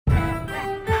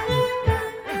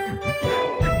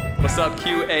What's up,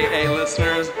 QAA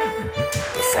listeners?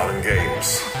 The fun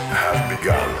games have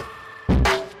begun.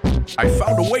 I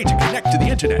found a way to connect to the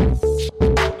internet.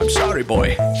 I'm sorry,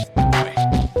 boy.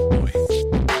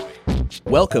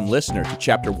 Welcome, listener, to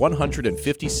Chapter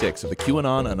 156 of the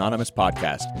QAnon Anonymous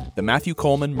podcast, the Matthew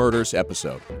Coleman Murders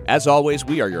episode. As always,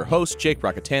 we are your hosts, Jake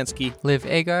Rakotansky, Liv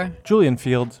Agar, Julian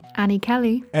Fields, Annie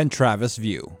Kelly, and Travis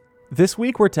View. This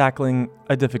week we're tackling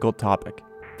a difficult topic.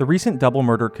 The recent double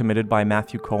murder committed by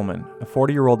Matthew Coleman, a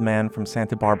 40-year-old man from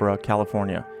Santa Barbara,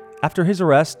 California. After his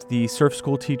arrest, the surf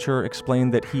school teacher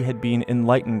explained that he had been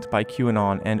enlightened by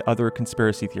QAnon and other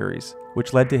conspiracy theories,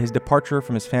 which led to his departure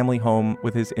from his family home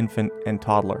with his infant and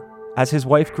toddler. As his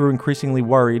wife grew increasingly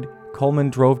worried, Coleman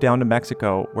drove down to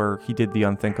Mexico, where he did the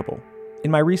unthinkable.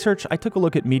 In my research, I took a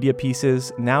look at media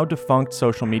pieces, now defunct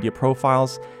social media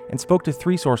profiles, and spoke to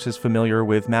 3 sources familiar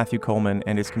with Matthew Coleman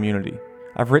and his community.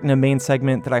 I've written a main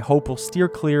segment that I hope will steer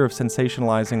clear of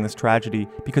sensationalizing this tragedy,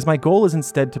 because my goal is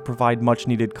instead to provide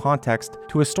much-needed context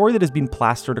to a story that has been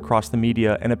plastered across the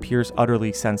media and appears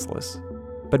utterly senseless.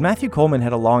 But Matthew Coleman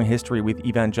had a long history with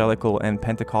evangelical and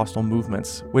Pentecostal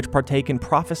movements, which partake in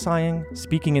prophesying,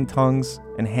 speaking in tongues,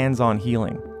 and hands-on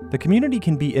healing. The community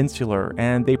can be insular,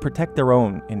 and they protect their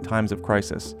own in times of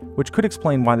crisis, which could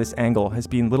explain why this angle has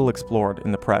been little explored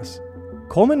in the press.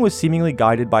 Coleman was seemingly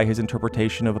guided by his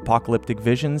interpretation of apocalyptic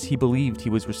visions he believed he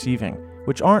was receiving,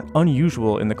 which aren't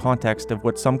unusual in the context of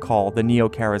what some call the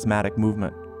neo-charismatic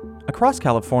movement. Across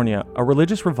California, a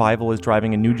religious revival is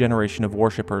driving a new generation of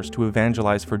worshipers to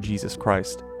evangelize for Jesus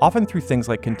Christ, often through things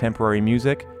like contemporary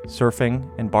music, surfing,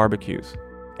 and barbecues.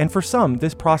 And for some,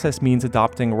 this process means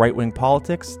adopting right-wing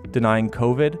politics, denying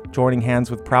COVID, joining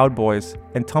hands with Proud Boys,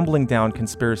 and tumbling down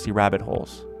conspiracy rabbit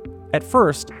holes. At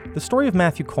first, the story of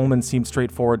Matthew Coleman seemed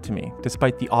straightforward to me,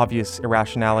 despite the obvious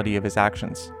irrationality of his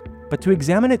actions. But to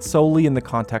examine it solely in the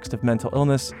context of mental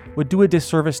illness would do a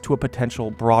disservice to a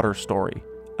potential broader story,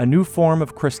 a new form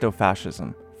of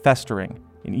Christofascism festering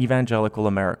in evangelical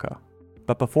America.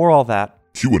 But before all that,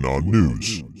 QAnon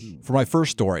News. For my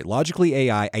first story, Logically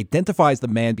AI identifies the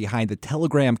man behind the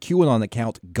Telegram QAnon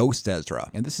account Ghost Ezra.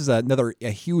 And this is a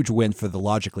huge win for the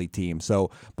Logically team.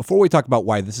 So before we talk about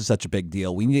why this is such a big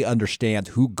deal, we need to understand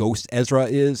who Ghost Ezra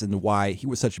is and why he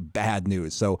was such bad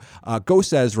news. So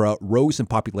Ghost Ezra rose in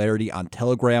popularity on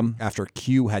Telegram after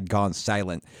Q had gone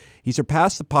silent. He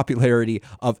surpassed the popularity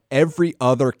of every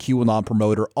other QAnon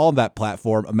promoter on that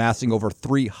platform, amassing over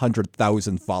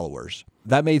 300,000 followers.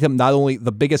 That made him not only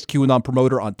the biggest QAnon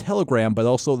promoter on Telegram, but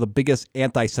also the biggest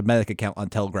anti-Semitic account on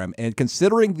Telegram. And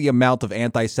considering the amount of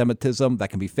anti-Semitism that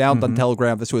can be found on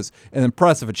Telegram, this was an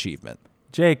impressive achievement.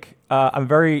 Jake, I'm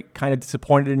very kind of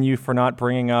disappointed in you for not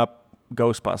bringing up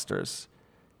Ghostbusters.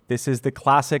 This is the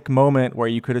classic moment where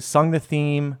you could have sung the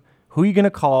theme, who are you going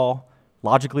to call?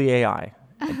 Logically AI.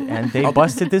 And they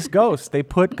busted this ghost. They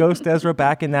put Ghost Ezra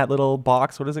back in that little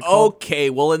box. What is it called? Okay,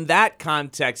 well, in that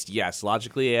context, yes,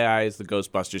 Logically AI is the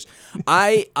Ghostbusters.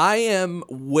 I am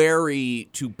wary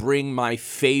to bring my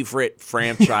favorite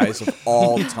franchise of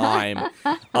all time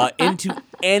into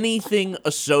anything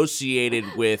associated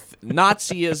with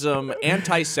Nazism,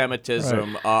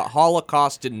 anti-Semitism,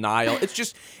 Holocaust denial.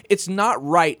 It's not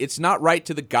right. It's not right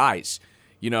to the guys,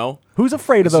 you know? Who's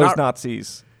afraid of those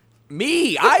Nazis?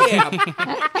 Me, I am.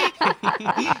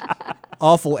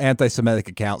 Awful anti-Semitic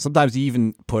account. Sometimes he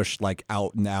even pushed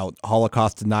out and out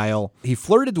Holocaust denial. He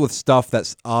flirted with stuff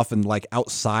that's often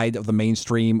outside of the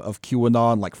mainstream of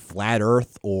QAnon, like flat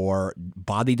earth or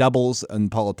body doubles and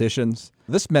politicians.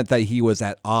 This meant that he was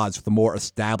at odds with the more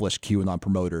established QAnon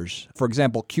promoters. For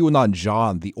example, QAnon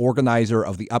John, the organizer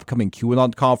of the upcoming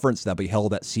QAnon conference that'll be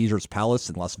held at Caesars Palace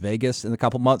in Las Vegas in a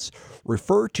couple months,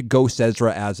 referred to Ghost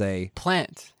Ezra as a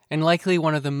plant, and likely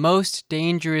one of the most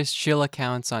dangerous shill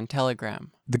accounts on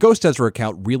Telegram. The Ghost Ezra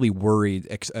account really worried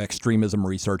extremism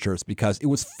researchers because it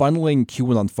was funneling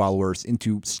QAnon followers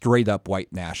into straight-up white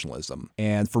nationalism.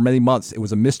 And for many months, it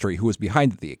was a mystery who was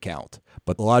behind the account.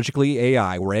 But Logically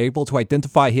AI were able to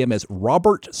identify him as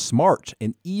Robert Smart,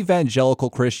 an evangelical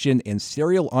Christian and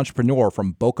serial entrepreneur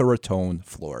from Boca Raton,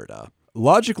 Florida.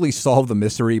 Logically solved the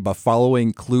mystery by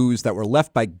following clues that were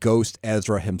left by Ghost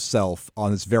Ezra himself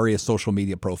on his various social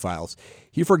media profiles.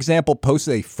 He, for example,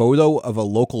 posted a photo of a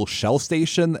local Shell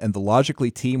station, and the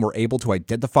Logically team were able to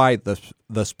identify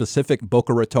the specific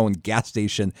Boca Raton gas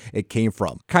station it came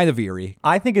from. Kind of eerie.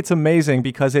 I think it's amazing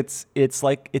because it's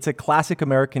a classic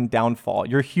American downfall.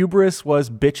 Your hubris was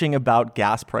bitching about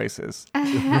gas prices.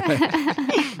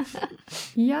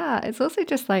 Yeah, it's also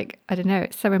just I don't know,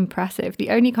 it's so impressive. The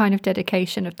only kind of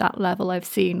dedication of that level I've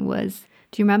seen was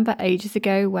Do you remember ages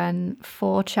ago when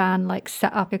 4chan like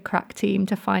set up a crack team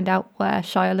to find out where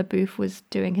Shia LaBeouf was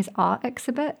doing his art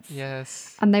exhibits?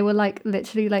 Yes. And they were like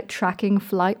literally like tracking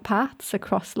flight paths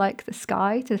across like the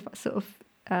sky to sort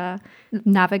of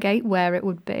navigate where it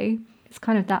would be. It's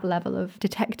kind of that level of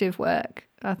detective work.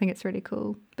 I think it's really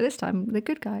cool. But this time, they're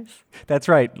good guys. That's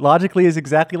right. Logically is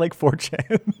exactly like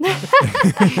 4chan.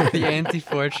 The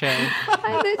anti-4chan.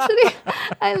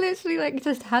 I literally like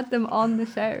just had them on the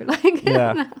show. Like,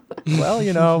 Yeah.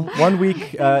 Well, 1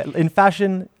 week in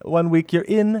fashion, 1 week you're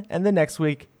in, and the next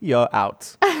week you're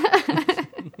out.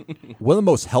 One of the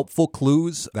most helpful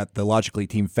clues that the Logically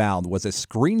team found was a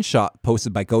screenshot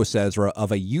posted by Ghost Ezra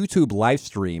of a YouTube live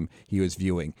stream he was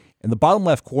viewing. In the bottom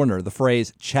left corner, the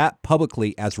phrase "chat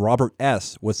publicly as Robert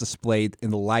S." was displayed in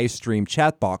the live stream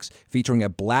chat box, featuring a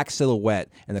black silhouette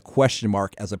and a question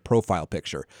mark as a profile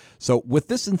picture. So with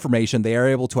this information, they are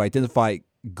able to identify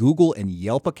Google and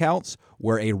Yelp accounts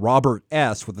where a Robert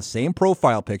S. with the same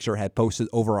profile picture had posted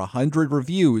over 100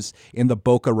 reviews in the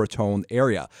Boca Raton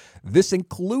area. This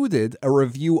included a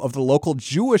review of the local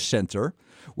Jewish center,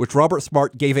 which Robert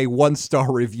Smart gave a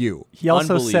 1-star review. He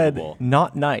also said, Unbelievable.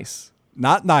 not nice.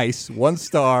 Not nice. 1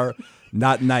 star.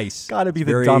 Not nice. Gotta be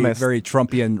the very, dumbest. Very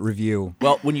Trumpian review.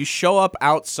 Well, when you show up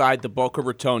outside the Boca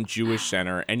Raton Jewish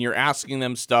Center and you're asking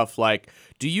them stuff like,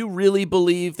 do you really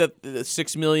believe that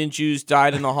 6 million Jews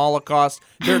died in the Holocaust?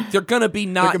 They're going to be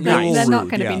not They're gonna be a nice. they're rude, not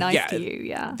going to yeah. be nice Yeah. to you,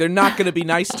 yeah. They're not going to be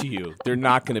nice to you. They're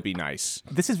not going to be nice.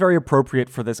 This is very appropriate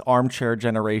for this armchair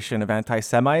generation of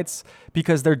anti-Semites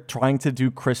because they're trying to do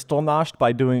Kristallnacht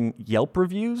by doing Yelp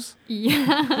reviews.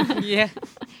 Yeah.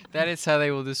 That is how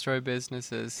they will destroy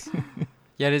businesses.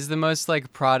 Yet it's the most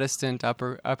like Protestant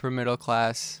upper middle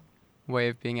class way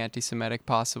of being anti-Semitic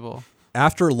possible.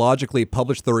 After Logically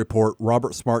published the report,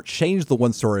 Robert Smart changed the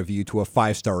 1-star review to a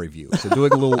 5-star review. So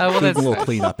doing a little, well, doing a that's little good.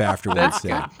 cleanup afterwards.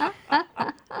 Yeah.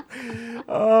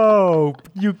 Oh,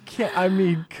 you can't. I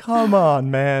mean, come on,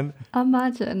 man.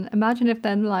 Imagine if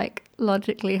then like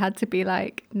Logically had to be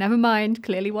like, never mind,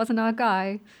 clearly wasn't our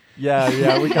guy.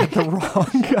 Yeah, we got the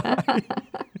wrong guy.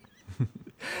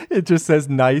 It just says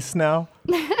nice now.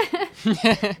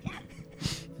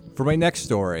 For my next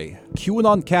story,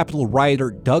 QAnon Capitol rioter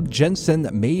Doug Jensen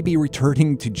may be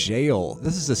returning to jail.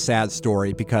 This is a sad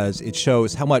story because it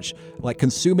shows how much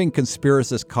consuming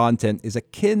conspiracist content is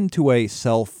akin to a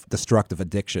self-destructive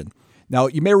addiction. Now,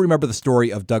 you may remember the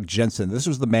story of Doug Jensen. This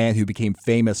was the man who became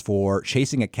famous for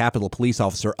chasing a Capitol police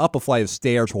officer up a flight of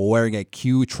stairs while wearing a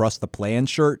Q Trust the Plan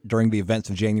shirt during the events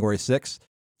of January 6th.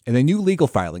 In a new legal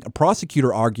filing, a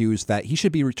prosecutor argues that he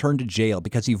should be returned to jail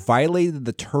because he violated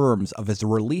the terms of his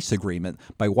release agreement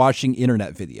by watching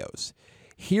internet videos.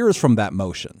 Here's from that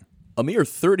motion. A mere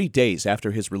 30 days after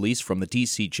his release from the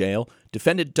D.C. jail,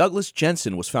 defendant Douglas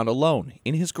Jensen was found alone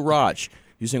in his garage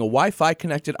using a Wi-Fi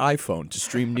connected iPhone to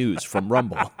stream news from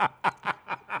Rumble.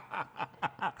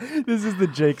 This is the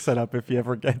Jake setup if he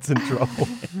ever gets in trouble.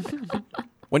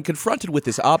 When confronted with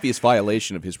this obvious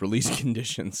violation of his release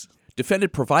conditions,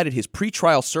 defendant provided his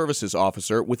pretrial services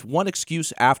officer with one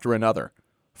excuse after another.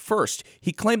 First,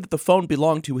 he claimed that the phone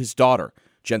belonged to his daughter.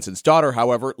 Jensen's daughter,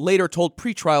 however, later told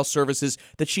pretrial services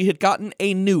that she had gotten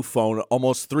a new phone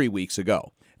almost 3 weeks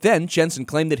ago. Then, Jensen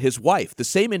claimed that his wife, the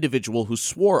same individual who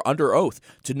swore under oath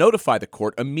to notify the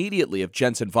court immediately if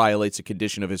Jensen violates a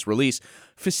condition of his release,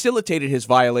 facilitated his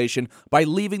violation by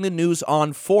leaving the news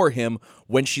on for him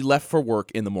when she left for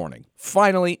work in the morning.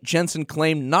 Finally, Jensen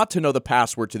claimed not to know the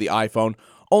password to the iPhone,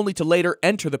 only to later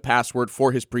enter the password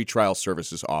for his pretrial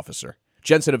services officer.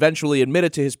 Jensen eventually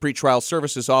admitted to his pretrial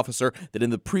services officer that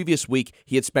in the previous week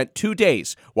he had spent 2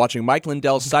 days watching Mike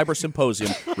Lindell's cyber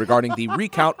symposium regarding the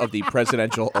recount of the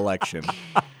presidential election.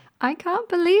 I can't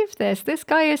believe this. This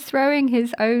guy is throwing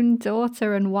his own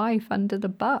daughter and wife under the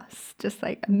bus. Just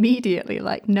like immediately,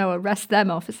 like, no, arrest them,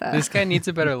 officer. This guy needs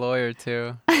a better lawyer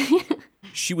too.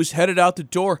 She was headed out the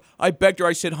door. I begged her.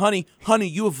 I said, honey,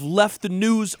 you have left the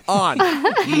news on.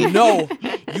 You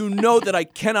know that I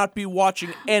cannot be watching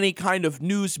any kind of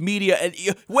news media. And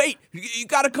wait, you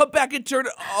got to come back and turn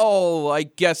it. Oh, I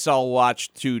guess I'll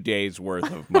watch 2 days worth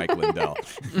of Mike Lindell.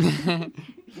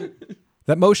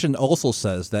 That motion also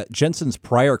says that Jensen's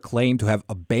prior claim to have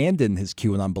abandoned his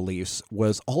QAnon beliefs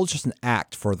was all just an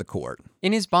act for the court.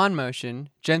 In his bond motion,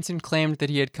 Jensen claimed that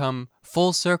he had come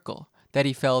full circle, that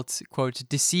he felt, quote,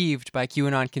 deceived by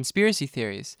QAnon conspiracy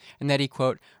theories, and that he,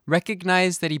 quote,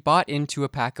 recognized that he bought into a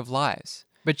pack of lies.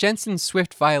 But Jensen's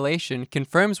swift violation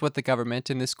confirms what the government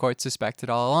and this court suspected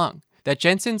all along, that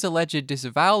Jensen's alleged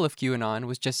disavowal of QAnon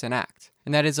was just an act,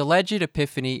 and that his alleged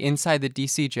epiphany inside the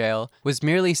DC jail was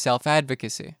merely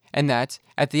self-advocacy. and that,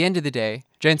 at the end of the day,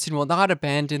 Jensen will not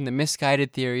abandon the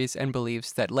misguided theories and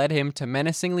beliefs that led him to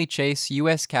menacingly chase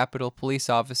U.S. Capitol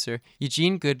Police Officer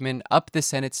Eugene Goodman up the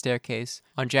Senate staircase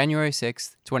on January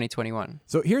 6, 2021.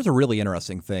 So here's a really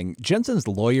interesting thing. Jensen's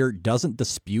lawyer doesn't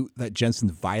dispute that Jensen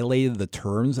violated the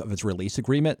terms of his release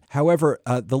agreement. However,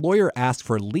 the lawyer asked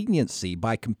for leniency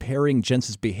by comparing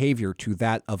Jensen's behavior to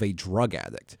that of a drug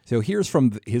addict. So here's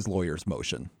from his lawyer's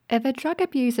motion. If a drug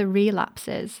abuser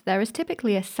relapses, there is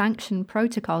typically a sanction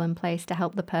protocol in place to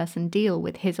help the person deal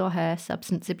with his or her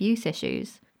substance abuse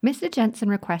issues. Mr. Jensen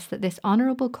requests that this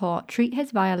honourable court treat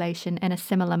his violation in a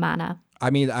similar manner. I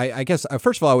mean, I guess,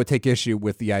 first of all, I would take issue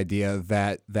with the idea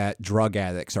that drug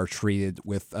addicts are treated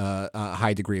with a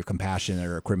high degree of compassion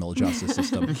in our criminal justice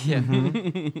system.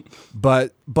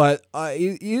 But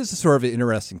it is sort of an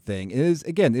interesting thing. It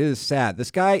is sad. This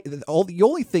guy, the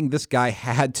only thing this guy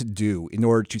had to do in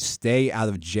order to stay out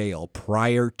of jail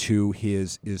prior to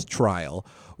his trial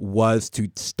was to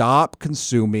stop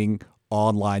consuming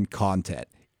online content.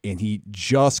 And he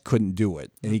just couldn't do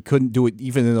it. And he couldn't do it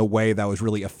even in a way that was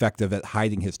really effective at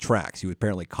hiding his tracks. He was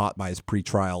apparently caught by his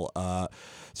pretrial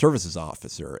services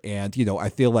officer. And, I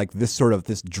feel like this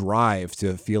drive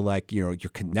to feel like, you're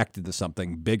connected to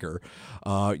something bigger,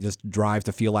 this drive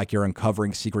to feel like you're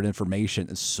uncovering secret information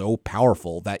is so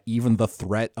powerful that even the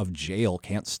threat of jail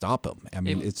can't stop him. I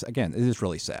mean, it is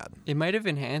really sad. It might have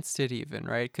enhanced it even,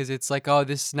 right? Because it's like, oh,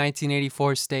 this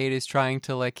 1984 state is trying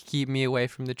to keep me away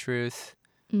from the truth.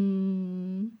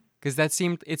 Because it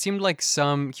seemed like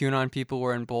some QAnon people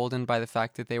were emboldened by the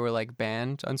fact that they were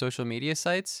banned on social media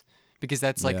sites, because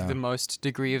that's the most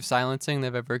degree of silencing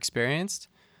they've ever experienced.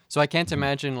 So I can't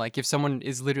imagine if someone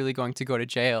is literally going to go to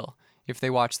jail if they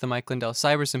watch the Mike Lindell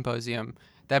Cyber Symposium,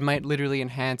 that might literally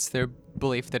enhance their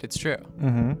belief that it's true.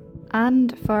 Mm-hmm.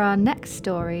 And for our next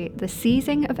story, the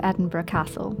seizing of Edinburgh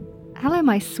Castle. Hello,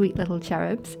 my sweet little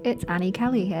cherubs. It's Annie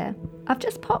Kelly here. I've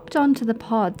just popped onto the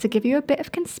pod to give you a bit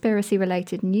of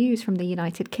conspiracy-related news from the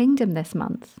United Kingdom this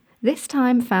month. This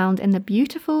time found in the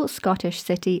beautiful Scottish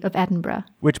city of Edinburgh.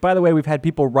 Which, by the way, we've had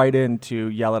people write in to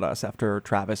yell at us after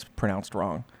Travis pronounced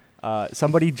wrong.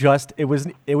 Somebody it was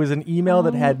an email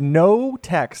that had no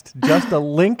text, just a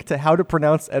link to how to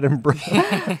pronounce Edinburgh.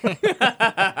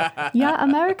 Yeah,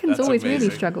 Americans That's always amazing.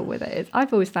 really struggle with it.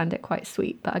 I've always found it quite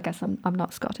sweet, but I guess I'm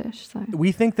not Scottish, so.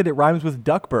 We think that it rhymes with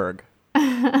Duckburg.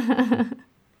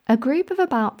 A group of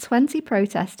about 20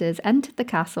 protesters entered the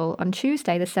castle on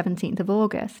Tuesday the 17th of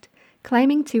August,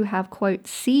 claiming to have, quote,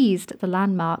 seized the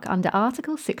landmark under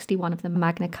Article 61 of the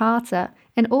Magna Carta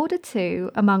in order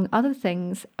to, among other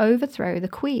things, overthrow the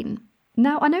Queen.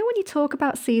 Now, I know when you talk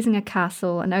about seizing a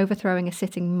castle and overthrowing a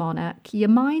sitting monarch, your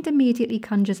mind immediately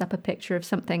conjures up a picture of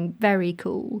something very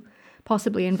cool,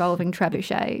 possibly involving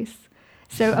trebuchets.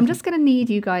 So I'm just going to need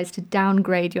you guys to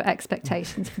downgrade your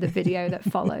expectations for the video that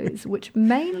follows, which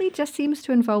mainly just seems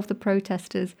to involve the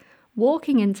protesters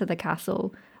walking into the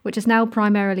castle, which is now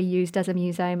primarily used as a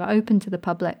museum open to the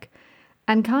public,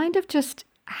 and kind of just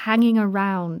hanging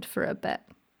around for a bit.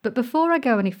 But before I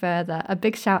go any further, a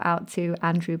big shout out to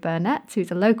Andrew Burnett,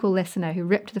 who's a local listener who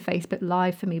ripped the Facebook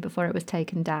Live for me before it was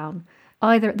taken down,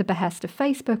 either at the behest of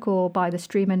Facebook or by the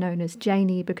streamer known as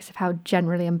Janie because of how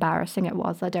generally embarrassing it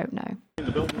was, I don't know.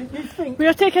 We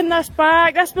are taking this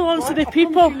back. This belongs to the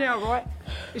people. Now, right?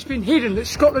 It's been hidden that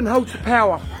Scotland holds the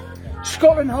power.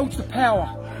 Scotland holds the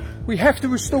power. We have to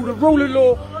restore the rule of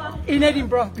law in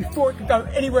Edinburgh before it can go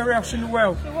anywhere else in the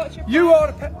world. You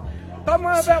are the... Don't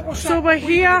worry about what's So we're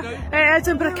here at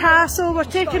Edinburgh Castle. We're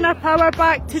taking our power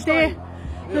back today.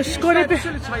 There's going to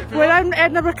be... We're in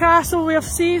Edinburgh Castle. We have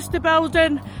seized the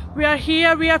building. We are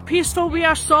here. We are peaceful. We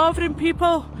are sovereign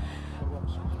people.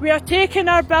 We are taking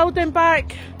our building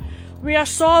back. We are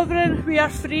sovereign. We are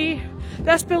free.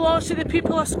 This belongs to the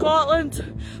people of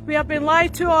Scotland. We have been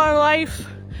lied to all our life,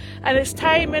 and it's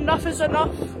time. Enough is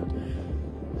enough.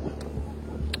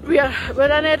 We're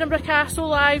in Edinburgh Castle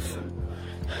live.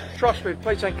 Trust me,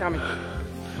 police ain't coming.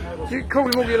 You can call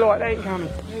them all you like, they ain't coming.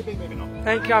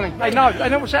 They ain't coming. They know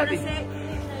what's happening.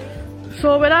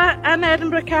 So we're in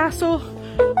Edinburgh Castle.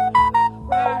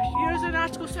 We're using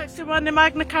Article 61 of the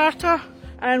Magna Carta,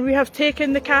 and we have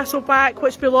taken the castle back,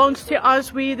 which belongs to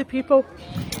us, we the people.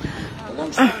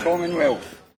 Belongs to the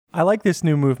Commonwealth. I like this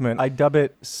new movement. I dub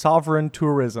it sovereign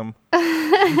tourism.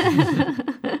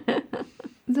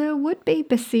 The would-be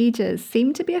besiegers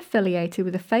seem to be affiliated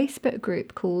with a Facebook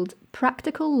group called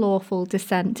Practical Lawful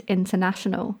Dissent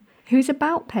International, whose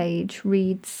about page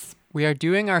reads, We are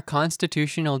doing our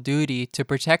constitutional duty to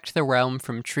protect the realm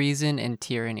from treason and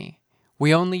tyranny.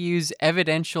 We only use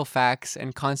evidential facts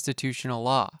and constitutional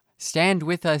law. stand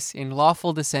with us in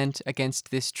lawful dissent against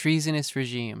this treasonous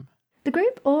regime. The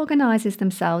group organises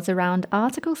themselves around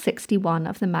Article 61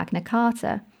 of the Magna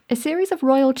Carta, a series of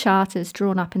royal charters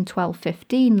drawn up in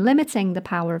 1215 limiting the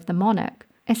power of the monarch,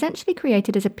 essentially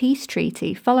created as a peace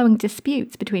treaty following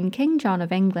disputes between King John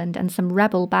of England and some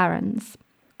rebel barons.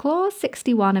 Clause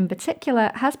 61 in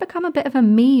particular has become a bit of a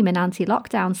meme in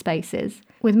anti-lockdown spaces,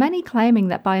 with many claiming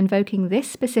that by invoking this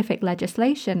specific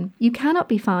legislation, you cannot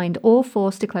be fined or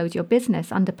forced to close your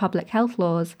business under public health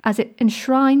laws, as it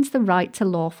enshrines the right to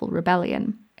lawful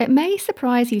rebellion. It may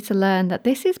surprise you to learn that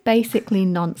this is basically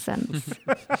nonsense.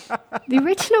 The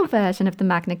original version of the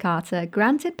Magna Carta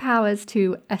granted powers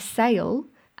to assail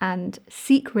and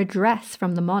seek redress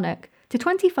from the monarch to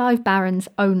 25 barons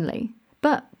only,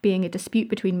 but being a dispute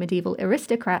between medieval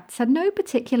aristocrats had no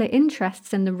particular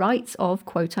interests in the rights of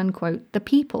quote-unquote the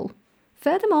people.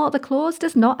 Furthermore, the clause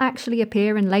does not actually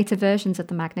appear in later versions of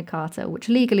the Magna Carta, which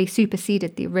legally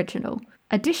superseded the original.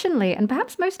 Additionally, and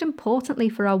perhaps most importantly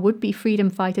for our would-be freedom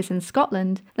fighters in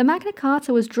Scotland, the Magna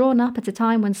Carta was drawn up at a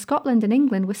time when Scotland and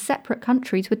England were separate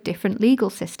countries with different legal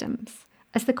systems.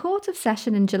 As the Court of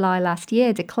Session in July last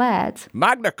year declared,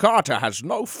 Magna Carta has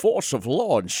no force of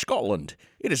law in Scotland.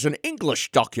 It is an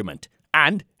English document,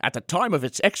 and at the time of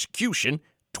its execution,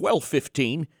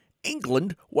 1215,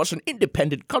 England was an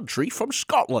independent country from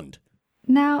Scotland.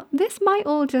 Now, this might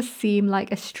all just seem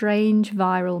like a strange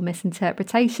viral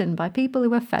misinterpretation by people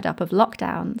who are fed up of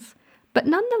lockdowns. But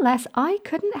nonetheless, I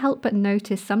couldn't help but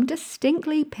notice some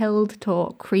distinctly pilled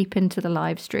talk creep into the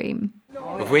live stream.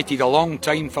 We've waited a long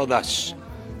time for this.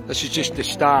 This is just the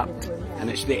start, and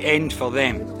it's the end for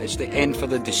them. It's the end for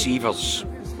the deceivers.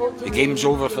 The game's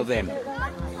over for them.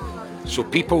 So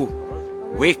people,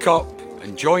 wake up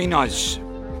and join us.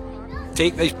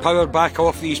 Take this power back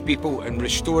off these people and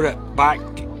restore it back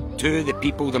to the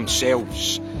people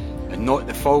themselves and not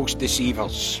the false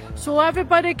deceivers. So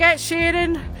everybody get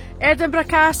sharing. Edinburgh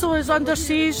Castle is under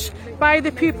siege by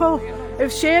the people.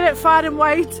 If share it far and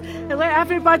wide and let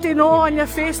everybody know on your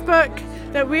Facebook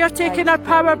that we are taking our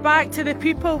power back to the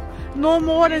people. No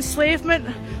more enslavement.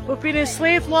 We've been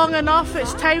enslaved long enough.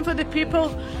 It's time for the people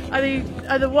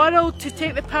of the world to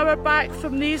take the power back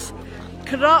from these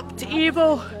corrupt,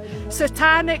 evil,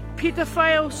 satanic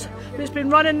paedophiles that's been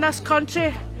running this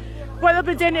country. What they've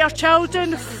been doing to our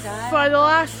children for the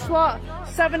last,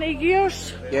 70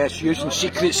 years? Yes, using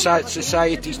secret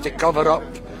societies to cover up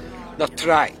their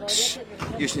tracks.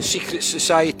 Using secret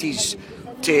societies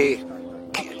to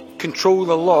control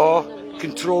the law,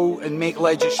 control and make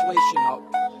legislation up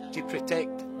to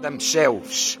protect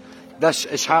themselves. This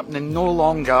is happening no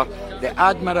longer. The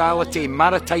Admiralty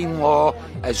Maritime Law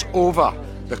is over.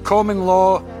 The common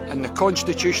law and the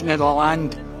constitution of the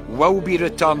land will be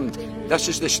returned. This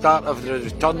is the start of the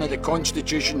return of the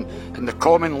constitution and the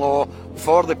common law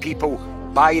for the people,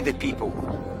 by the people.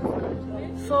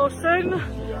 So soon,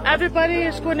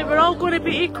 we're all going to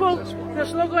be equal.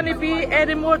 There's not going to be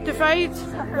any more divide.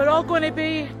 We're all going to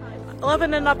be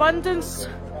living in abundance.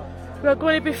 We're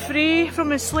going to be free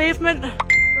from enslavement.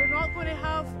 We're not going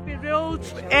to be ruled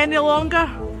any longer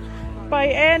by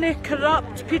any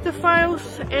corrupt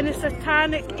paedophiles, any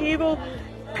satanic, evil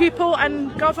people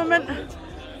and government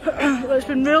that's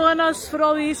been ruling us for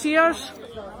all these years.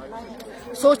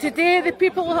 So today the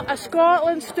people of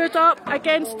Scotland stood up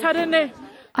against tyranny.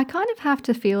 I kind of have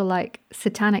to feel like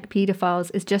satanic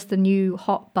paedophiles is just the new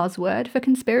hot buzzword for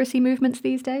conspiracy movements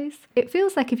these days. It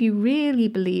feels like if you really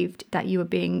believed that you were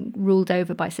being ruled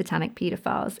over by satanic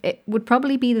paedophiles, it would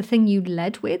probably be the thing you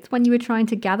led with when you were trying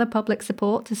to gather public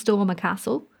support to storm a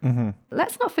castle. Mm-hmm.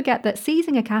 Let's not forget that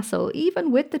seizing a castle,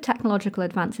 even with the technological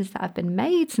advances that have been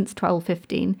made since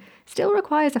 1215, still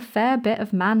requires a fair bit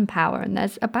of manpower, and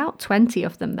there's about 20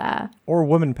 of them there. Or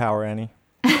woman power, Annie.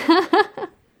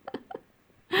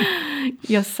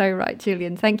 You're so right,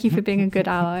 Julian. Thank you for being a good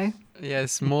ally.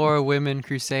 Yes, more women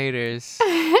crusaders.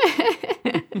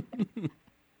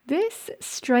 This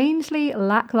strangely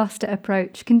lackluster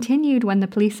approach continued when the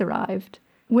police arrived,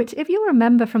 which, if you'll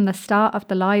remember from the start of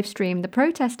the live stream, the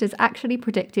protesters actually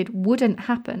predicted wouldn't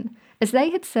happen, as they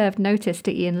had served notice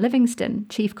to Ian Livingston,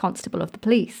 Chief Constable of the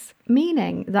Police,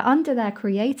 meaning that under their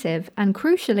creative and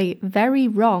crucially very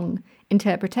wrong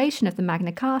interpretation of the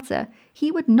Magna Carta,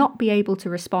 he would not be able to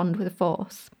respond with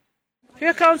force.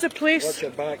 Here comes the police. Watch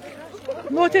your back.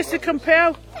 Notice to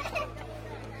compel.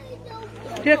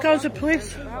 Here comes the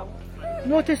police.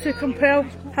 Notice to compel.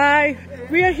 Hi,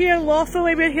 we are here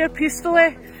lawfully, we're here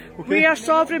peacefully. Okay. We are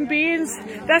sovereign beings.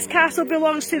 This castle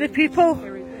belongs to the people.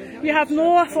 You have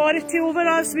no authority over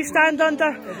us. We stand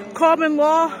under common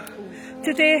law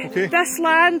today. Okay. This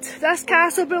land, this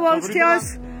castle belongs to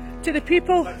us. to the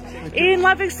people. Ian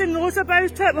Livingston knows about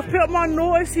it. We've put him on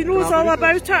notice. He knows all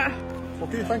about it.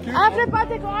 Okay, thank you.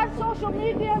 Everybody go on social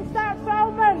media and start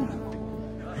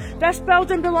filming. This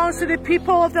building belongs to the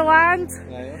people of the land.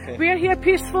 Right, okay. We're here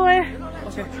peacefully.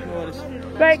 Okay, no worries.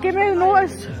 Right, give me the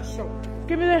notice.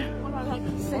 Give me the...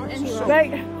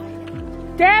 Right.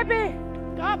 Debbie,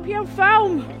 get up here and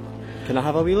film. Can I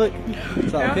have a wee look?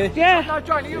 Is that okay? Yeah. No,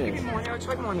 Johnny, you give me mine. I'll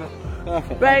take mine.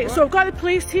 Perfect. Right, so I've got the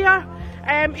police here.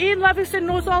 Ian Livingston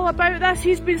knows all about this.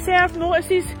 He's been served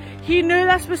notices. He knew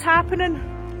this was happening.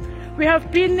 We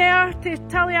have been there to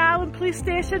Tilly Island Police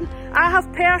Station. I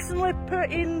have personally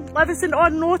put Ian Livingston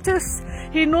on notice.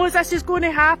 He knows this is going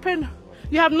to happen.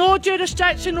 You have no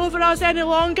jurisdiction over us any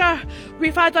longer.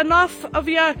 We've had enough of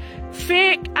your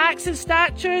fake acts and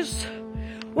statues,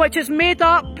 which is made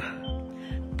up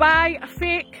by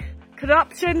fake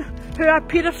corruption, who are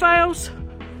paedophiles,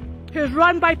 who is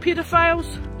run by paedophiles.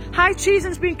 High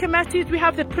treason's been committed. We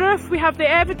have the proof, we have the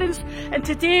evidence, and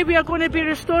today we are going to be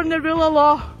restoring the rule of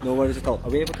law. No worries at all. Are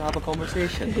we able to have a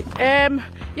conversation?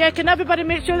 Yeah, can everybody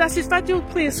make sure this is video,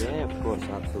 please? Yeah, of course,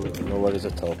 absolutely. No worries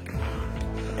at all.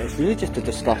 It's really just to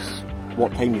discuss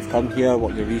what time you've come here,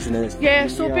 what your reason is. Yeah,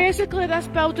 so basically this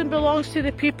building belongs to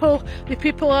the people. The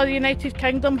people of the United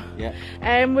Kingdom.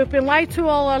 Yeah. We've been lied to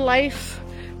all our life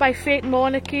by fake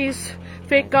monarchies,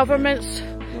 fake governments.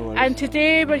 And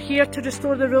today we're here to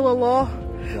restore the rule of law.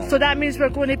 Right. So that means we're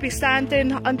going to be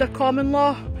standing under common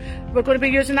law. We're going to be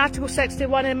using Article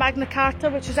 61 in Magna Carta,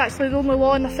 which is actually the only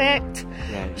law in effect.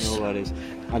 Right, no worries.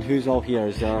 And who's all here?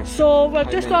 Is there? So we're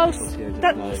just all.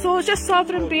 So it's just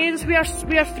sovereign beings. We are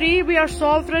free. We are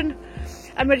sovereign,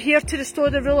 and we're here to restore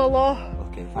the rule of law.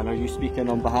 Okay. And are you speaking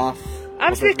on behalf?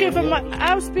 I'm speaking for my.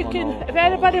 I'm speaking. If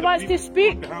anybody wants to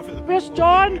speak, where's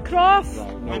John Croft?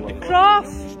 Right, no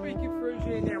Croft.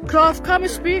 Croft, come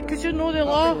and speak because you know the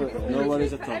law. No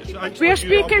worries at all. We're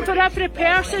speaking for every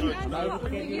person.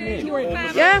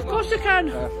 Yeah, of course you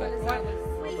can.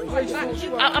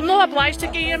 I'm not obliged to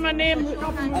give you my name.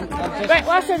 Right,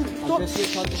 listen.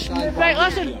 Right,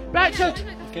 listen, Richard.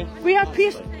 We are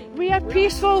peaceful. We are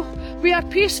peaceful. We are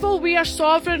peaceful. We are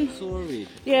sovereign.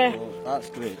 Yeah. That's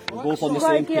great. We're both on the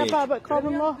same page. About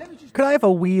common law. Could I have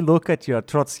a wee look at your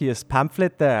Trotskyist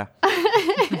pamphlet there?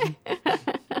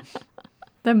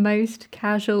 The most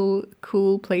casual,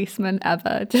 cool policeman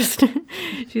ever. Just,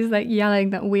 she's like yelling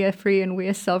that we are free and we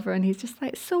are sovereign. He's just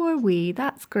like, so are we.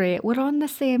 That's great. We're on the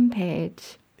same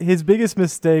page. His biggest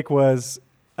mistake was,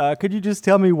 could you just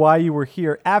tell me why you were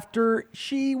here? After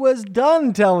she was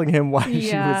done telling him why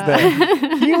she was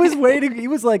there. He was waiting. He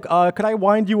was like, could I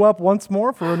wind you up once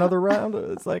more for another round?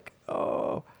 It's like,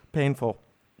 oh, painful.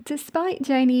 Despite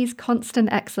Janie's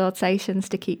constant exhortations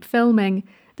to keep filming,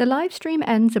 the live stream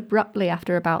ends abruptly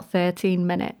after about 13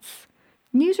 minutes.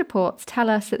 News reports tell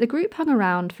us that the group hung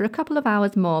around for a couple of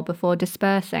hours more before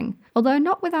dispersing, although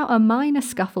not without a minor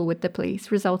scuffle with the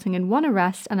police, resulting in one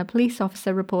arrest and a police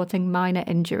officer reporting minor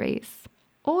injuries.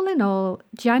 All in all,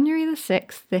 January the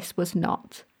 6th, this was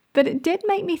not. But it did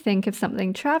make me think of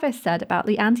something Travis said about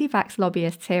the anti-vax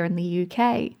lobbyists here in the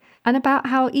UK, and about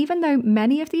how even though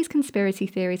many of these conspiracy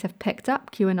theories have picked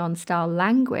up QAnon-style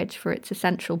language for its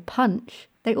essential punch,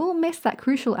 they all miss that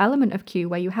crucial element of Q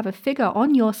where you have a figure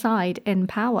on your side in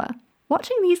power.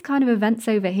 Watching these kind of events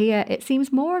over here, it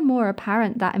seems more and more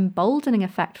apparent that emboldening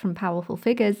effect from powerful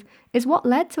figures is what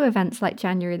led to events like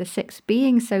January the 6th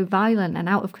being so violent and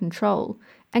out of control,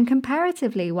 and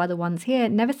comparatively why the ones here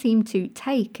never seem to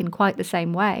take in quite the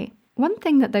same way. One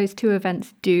thing that those two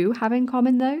events do have in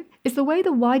common, though, is the way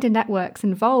the wider networks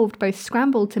involved both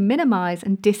scramble to minimise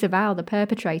and disavow the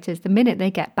perpetrators the minute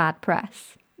they get bad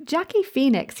press. Jackie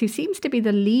Phoenix, who seems to be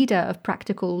the leader of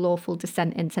Practical Lawful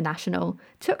Dissent International,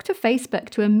 took to Facebook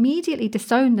to immediately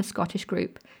disown the Scottish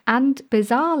group and,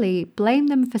 bizarrely, blame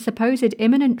them for supposed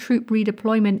imminent troop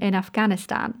redeployment in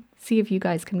Afghanistan. See if you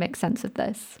guys can make sense of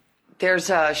this. There's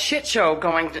a shit show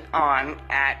going on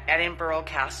at Edinburgh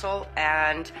Castle,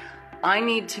 and I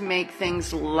need to make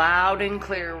things loud and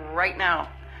clear right now.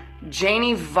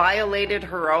 Janie violated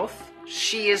her oath.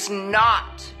 She is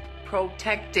not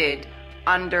protected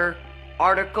under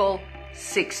Article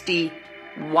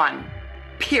 61.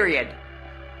 Period.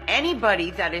 Anybody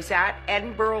that is at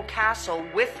Edinburgh Castle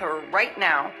with her right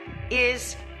now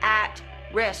is at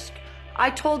risk. I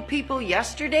told people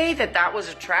yesterday that that was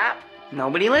a trap.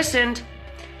 Nobody listened.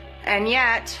 And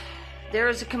yet, there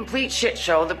is a complete shit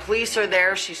show. The police are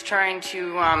there. She's trying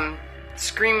to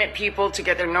scream at people to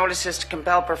get their notices to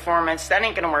compel performance. That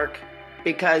ain't gonna work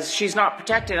because she's not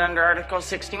protected under Article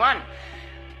 61.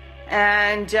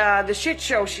 And the shit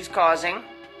show she's causing,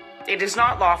 it is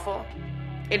not lawful,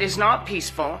 it is not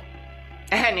peaceful,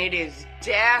 And it is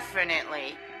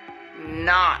definitely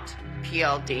not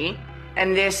PLD.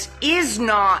 And this is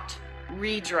not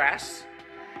redress.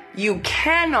 You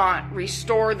cannot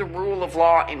restore the rule of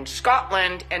law in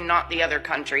Scotland and not the other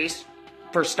countries,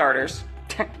 for starters.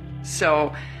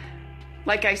 So,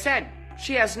 like I said,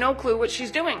 she has no clue what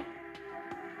she's doing.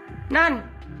 None.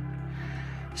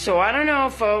 So I don't know,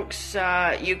 folks.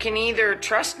 You can either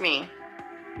trust me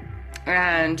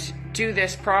and do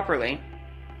this properly,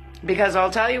 because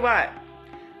I'll tell you what,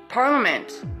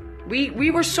 Parliament,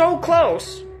 we were so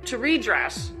close to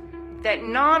redress that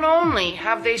not only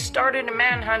have they started a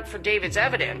manhunt for David's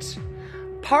evidence,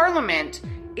 Parliament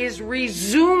is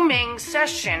resuming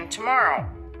session tomorrow.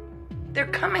 They're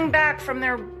coming back from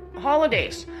their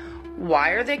holidays. Why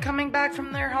are they coming back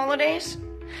from their holidays?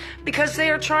 Because they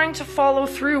are trying to follow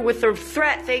through with the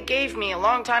threat they gave me a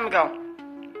long time ago.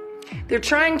 They're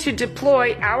trying to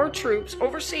deploy our troops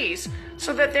overseas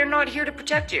so that they're not here to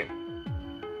protect you.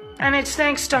 And it's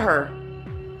thanks to her.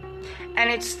 And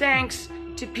it's thanks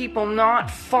to people not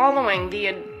following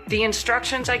the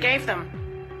instructions I gave them.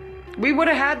 We would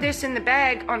have had this in the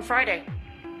bag on Friday.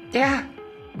 Yeah,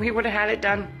 we would have had it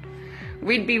done.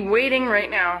 We'd be waiting right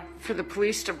now for the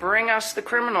police to bring us the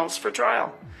criminals for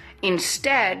trial.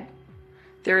 Instead,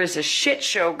 there is a shit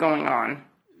show going on.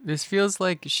 This feels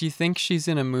like she thinks she's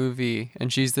in a movie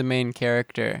and she's the main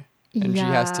character. And she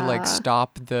has to like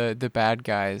stop the bad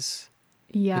guys.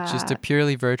 Yeah. It's just a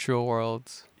purely virtual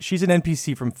world. She's an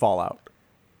NPC from Fallout.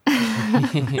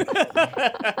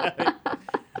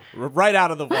 Right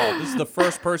out of the vault. This is the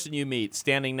first person you meet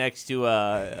standing next to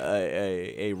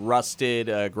a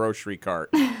rusted grocery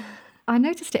cart. I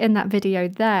noticed it in that video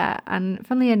there, and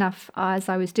funnily enough, as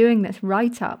I was doing this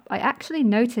write-up, I actually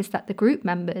noticed that the group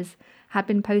members had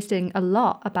been posting a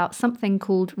lot about something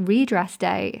called Redress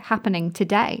Day happening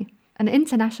today, an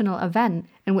international event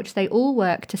in which they all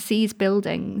work to seize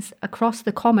buildings across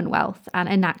the Commonwealth and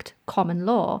enact common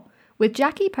law, with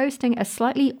Jackie posting a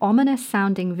slightly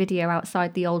ominous-sounding video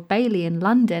outside the Old Bailey in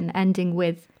London ending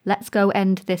with, "Let's go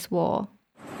end this war."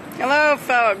 Hello,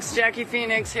 folks. Jackie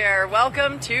Phoenix here.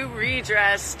 Welcome to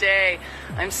Redress Day.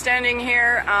 I'm standing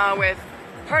here with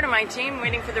part of my team,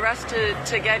 waiting for the rest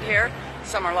to get here.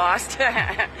 Some are lost.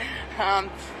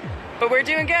 But we're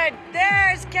doing good.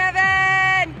 There's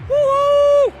Kevin!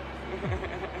 Woo!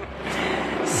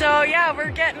 So, yeah,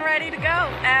 we're getting ready to go.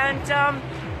 And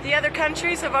the other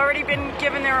countries have already been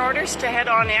given their orders to head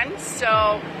on in.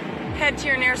 So, head to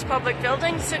your nearest public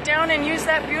building, sit down, and use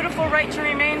that beautiful right to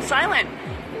remain silent.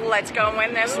 Let's go and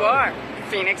win this war.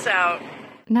 Phoenix out.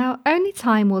 Now, only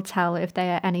time will tell if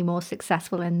they are any more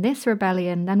successful in this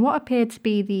rebellion than what appeared to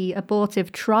be the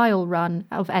abortive trial run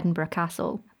of Edinburgh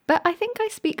Castle. But I think I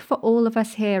speak for all of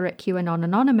us here at QAnon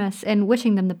Anonymous in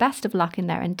wishing them the best of luck in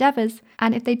their endeavours,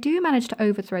 and if they do manage to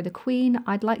overthrow the Queen,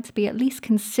 I'd like to be at least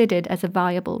considered as a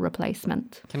viable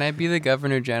replacement. Can I be the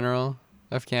Governor General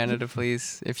of Canada,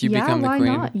 please, if you become the Queen?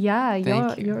 Yeah, why not? Yeah,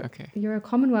 you're you're a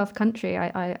Commonwealth country.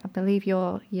 I believe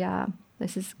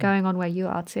this is going on where you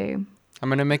are too. I'm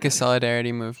going to make a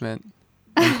solidarity movement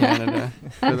in Canada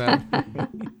for them.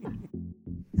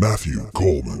 Matthew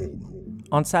Coleman.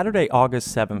 On Saturday,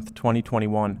 August 7th,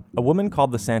 2021, a woman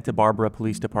called the Santa Barbara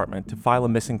Police Department to file a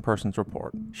missing persons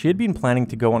report. She had been planning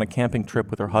to go on a camping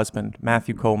trip with her husband,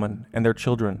 Matthew Coleman, and their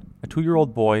children, a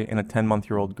 2-year-old boy and a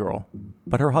 10-month-old girl.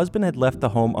 But her husband had left the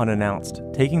home unannounced,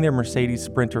 taking their Mercedes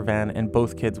Sprinter van and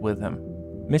both kids with him.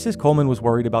 Mrs. Coleman was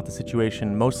worried about the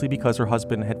situation mostly because her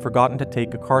husband had forgotten to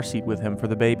take a car seat with him for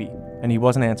the baby, and he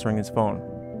wasn't answering his phone.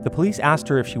 The police asked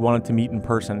her if she wanted to meet in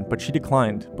person, but she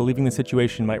declined, believing the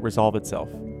situation might resolve itself.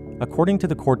 According to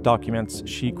the court documents,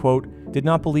 she, quote, did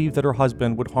not believe that her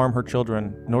husband would harm her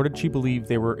children, nor did she believe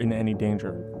they were in any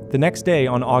danger. The next day,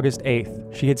 on August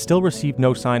 8th, she had still received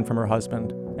no sign from her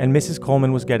husband, and Mrs.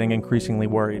 Coleman was getting increasingly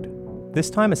worried.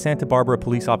 This time, a Santa Barbara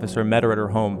police officer met her at her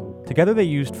home. Together, they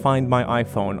used Find My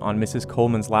iPhone on Mrs.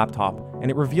 Coleman's laptop,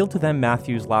 and it revealed to them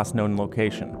Matthew's last known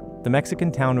location, the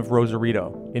Mexican town of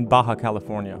Rosarito in Baja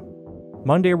California.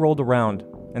 Monday rolled around,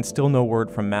 and still no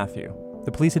word from Matthew.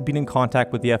 The police had been in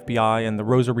contact with the FBI and the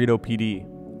Rosarito PD.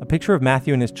 A picture of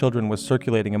Matthew and his children was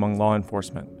circulating among law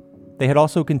enforcement. They had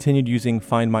also continued using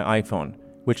Find My iPhone,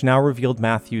 which now revealed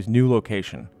Matthew's new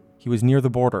location. He was near the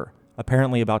border,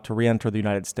 apparently about to re-enter the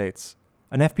United States.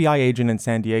 An FBI agent in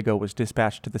San Diego was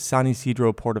dispatched to the San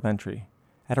Ysidro port of entry.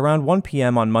 At around 1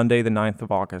 p.m. on Monday, the 9th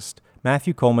of August,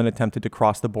 Matthew Coleman attempted to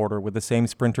cross the border with the same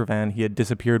Sprinter van he had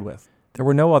disappeared with. There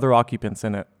were no other occupants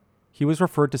in it. He was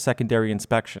referred to secondary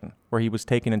inspection, where he was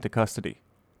taken into custody.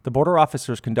 The border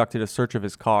officers conducted a search of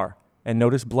his car and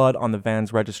noticed blood on the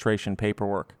van's registration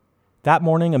paperwork. That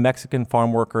morning, a Mexican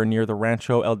farm worker near the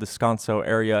Rancho El Descanso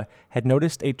area had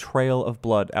noticed a trail of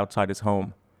blood outside his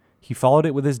home. He followed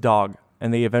it with his dog,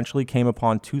 and they eventually came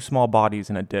upon 2 small bodies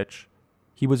in a ditch.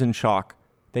 He was in shock.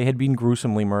 They had been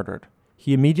gruesomely murdered.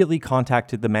 He immediately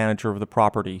contacted the manager of the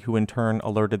property, who in turn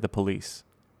alerted the police.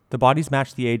 The bodies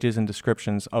matched the ages and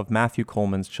descriptions of Matthew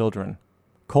Coleman's children.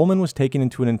 Coleman was taken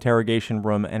into an interrogation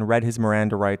room and read his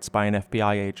Miranda rights by an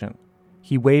FBI agent.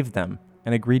 He waived them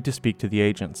and agreed to speak to the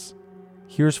agents.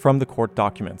 Here's from the court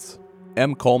documents.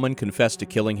 M. Coleman confessed to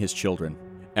killing his children.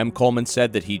 M. Coleman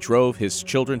said that he drove his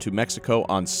children to Mexico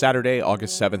on Saturday,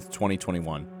 August 7,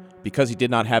 2021. Because he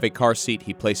did not have a car seat,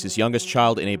 he placed his youngest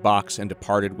child in a box and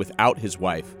departed without his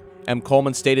wife. M.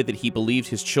 Coleman stated that he believed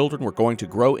his children were going to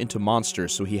grow into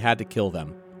monsters, so he had to kill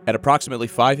them. At approximately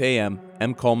 5 a.m.,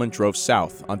 M. Coleman drove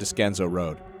south on Descanso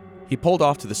Road. He pulled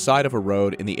off to the side of a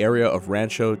road in the area of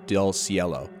Rancho del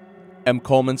Cielo. M.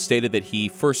 Coleman stated that he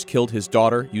first killed his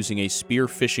daughter using a spear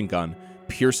fishing gun,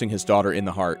 piercing his daughter in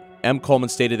the heart. M. Coleman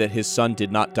stated that his son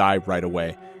did not die right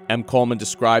away. M. Coleman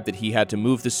described that he had to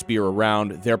move the spear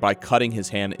around, thereby cutting his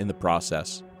hand in the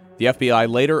process. The FBI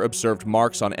later observed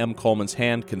marks on M. Coleman's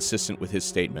hand consistent with his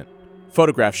statement.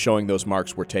 Photographs showing those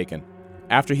marks were taken.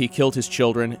 After he killed his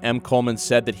children, M. Coleman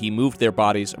said that he moved their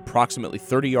bodies approximately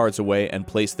 30 yards away and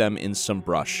placed them in some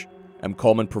brush. M.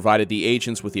 Coleman provided the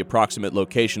agents with the approximate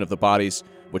location of the bodies,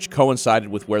 which coincided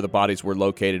with where the bodies were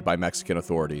located by Mexican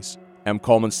authorities. M.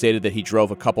 Coleman stated that he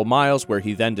drove a couple miles, where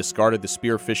he then discarded the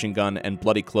spear fishing gun and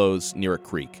bloody clothes near a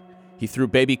creek. He threw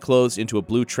baby clothes into a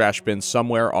blue trash bin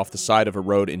somewhere off the side of a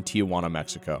road in Tijuana,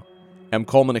 Mexico. M.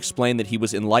 Coleman explained that he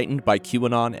was enlightened by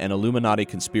QAnon and Illuminati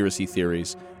conspiracy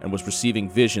theories and was receiving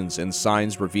visions and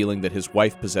signs revealing that his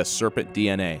wife possessed serpent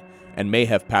DNA and may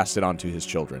have passed it on to his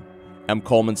children. M.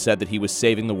 Coleman said that he was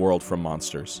saving the world from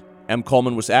monsters. M.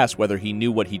 Coleman was asked whether he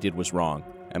knew what he did was wrong.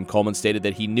 M. Coleman stated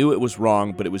that he knew it was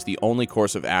wrong, but it was the only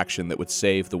course of action that would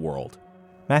save the world.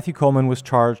 Matthew Coleman was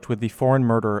charged with the foreign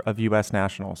murder of U.S.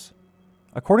 nationals.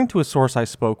 According to a source I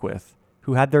spoke with,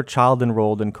 who had their child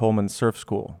enrolled in Coleman's surf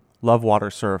school, Lovewater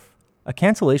Surf, a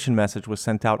cancellation message was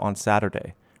sent out on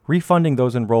Saturday, refunding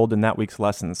those enrolled in that week's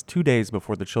lessons 2 days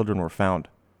before the children were found.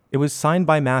 It was signed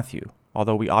by Matthew,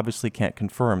 although we obviously can't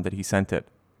confirm that he sent it.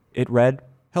 It read,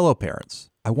 "Hello, parents.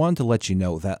 I wanted to let you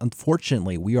know that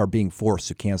unfortunately we are being forced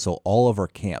to cancel all of our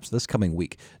camps this coming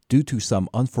week due to some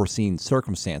unforeseen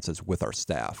circumstances with our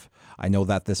staff. I know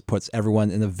that this puts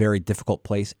everyone in a very difficult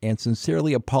place and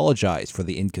sincerely apologize for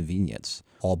the inconvenience.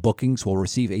 All bookings will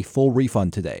receive a full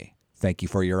refund today. Thank you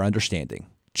for your understanding.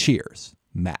 Cheers,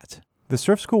 Matt." The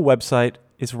surf school website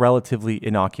is relatively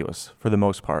innocuous for the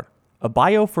most part. A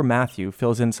bio for Matthew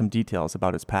fills in some details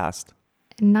about his past.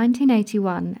 In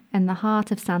 1981, in the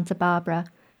heart of Santa Barbara,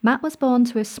 Matt was born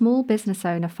to a small business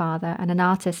owner father and an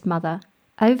artist mother.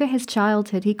 Over his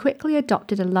childhood, he quickly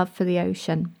adopted a love for the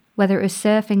ocean, whether it was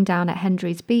surfing down at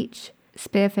Hendry's Beach,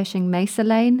 spearfishing Mesa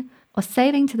Lane, or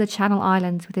sailing to the Channel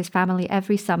Islands with his family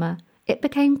every summer. It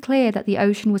became clear that the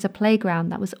ocean was a playground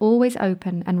that was always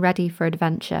open and ready for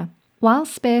adventure. While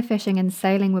spearfishing and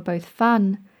sailing were both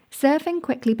fun, surfing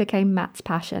quickly became Matt's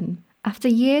passion. After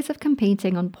years of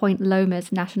competing on Point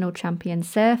Loma's national champion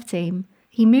surf team,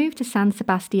 he moved to San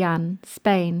Sebastián,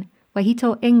 Spain, where he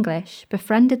taught English,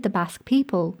 befriended the Basque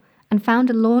people, and found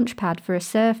a launch pad for a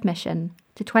surf mission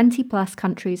to 20-plus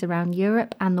countries around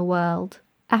Europe and the world.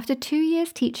 After 2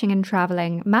 years teaching and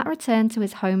travelling, Matt returned to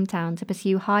his hometown to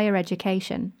pursue higher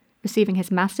education, receiving his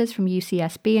master's from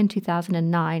UCSB in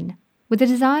 2009. With a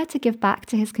desire to give back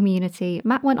to his community,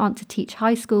 Matt went on to teach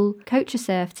high school, coach a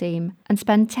surf team, and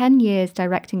spend 10 years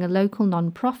directing a local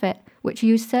non-profit which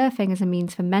used surfing as a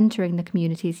means for mentoring the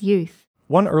community's youth.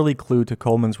 One early clue to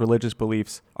Coleman's religious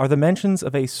beliefs are the mentions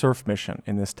of a surf mission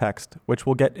in this text, which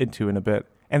we'll get into in a bit,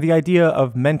 and the idea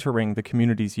of mentoring the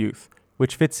community's youth,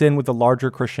 which fits in with the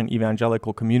larger Christian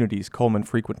evangelical communities Coleman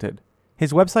frequented.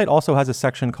 His website also has a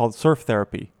section called Surf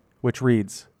Therapy, which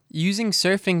reads, "Using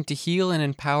surfing to heal and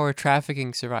empower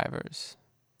trafficking survivors."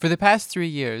 For the past 3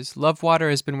 years, Lovewater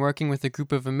has been working with a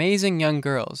group of amazing young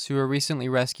girls who were recently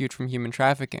rescued from human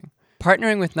trafficking.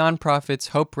 Partnering with nonprofits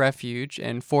Hope Refuge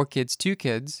and 4Kids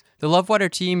 2Kids, the Lovewater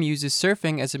team uses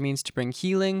surfing as a means to bring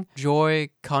healing, joy,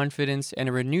 confidence, and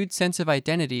a renewed sense of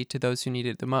identity to those who need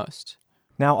it the most.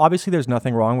 Now, obviously there's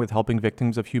nothing wrong with helping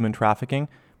victims of human trafficking,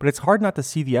 but it's hard not to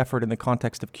see the effort in the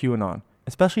context of QAnon,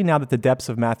 especially now that the depths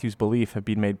of Matthew's belief have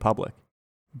been made public.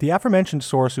 The aforementioned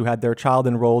source who had their child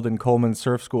enrolled in Coleman's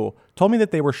surf school told me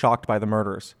that they were shocked by the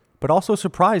murders, but also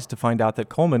surprised to find out that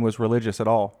Coleman was religious at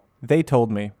all. They told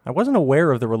me, "I wasn't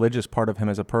aware of the religious part of him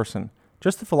as a person,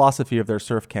 just the philosophy of their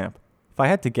surf camp. If I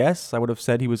had to guess, I would have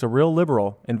said he was a real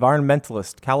liberal,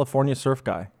 environmentalist, California surf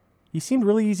guy. He seemed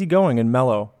really easygoing and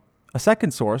mellow. A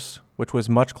second source, which was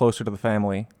much closer to the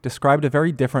family, described a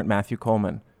very different Matthew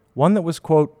Coleman, one that was,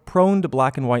 quote, prone to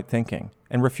black and white thinking,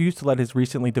 and refused to let his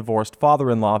recently divorced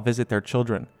father-in-law visit their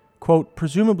children, quote,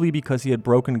 presumably because he had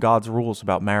broken God's rules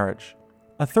about marriage.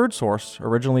 A third source,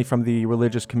 originally from the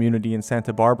religious community in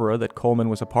Santa Barbara that Coleman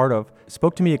was a part of,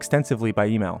 spoke to me extensively by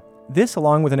email. This,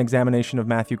 along with an examination of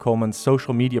Matthew Coleman's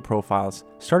social media profiles,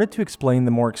 started to explain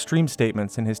the more extreme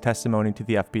statements in his testimony to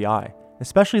the FBI,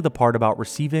 especially the part about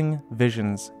receiving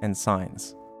visions and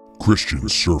signs. Christian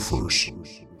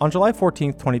surfers. On July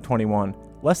 14, 2021,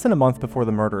 less than a month before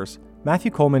the murders,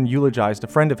 Matthew Coleman eulogized a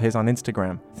friend of his on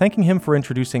Instagram, thanking him for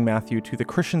introducing Matthew to the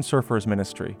Christian Surfers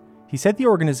Ministry. He said the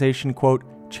organization, quote,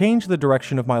 changed the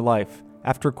direction of my life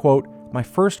after, quote, my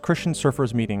first Christian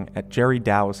Surfers meeting at Jerry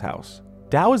Dow's house.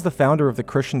 Dow is the founder of the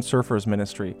Christian Surfers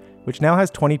Ministry, which now has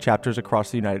 20 chapters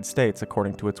across the United States,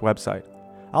 according to its website.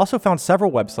 I also found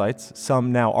several websites,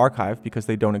 some now archived because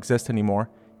they don't exist anymore,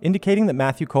 indicating that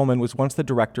Matthew Coleman was once the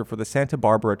director for the Santa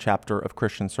Barbara chapter of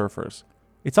Christian Surfers.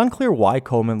 It's unclear why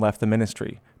Coleman left the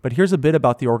ministry, but here's a bit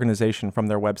about the organization from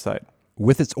their website.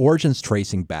 With its origins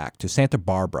tracing back to Santa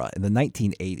Barbara in the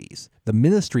 1980s, the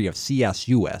ministry of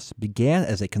CSUS began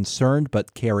as a concerned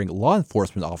but caring law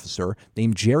enforcement officer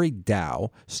named Jerry Dow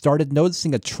started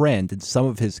noticing a trend in some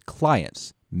of his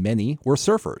clients. Many were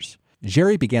surfers.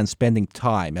 Jerry began spending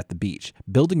time at the beach,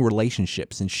 building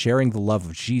relationships and sharing the love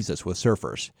of Jesus with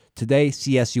surfers. Today,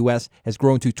 CSUS has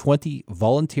grown to 20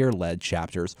 volunteer-led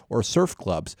chapters or surf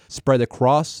clubs spread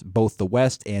across both the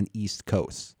West and East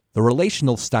Coasts. The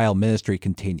relational style ministry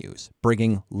continues,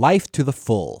 bringing life to the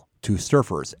full to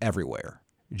surfers everywhere.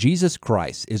 Jesus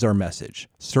Christ is our message,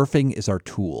 surfing is our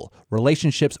tool,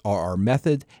 relationships are our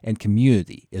method, and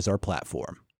community is our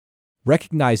platform.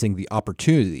 Recognizing the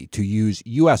opportunity to use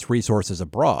U.S. resources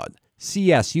abroad,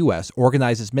 CSUS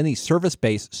organizes many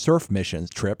service-based surf missions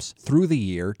trips through the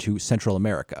year to Central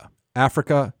America,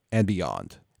 Africa, and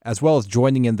beyond, as well as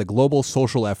joining in the global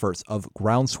social efforts of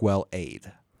Groundswell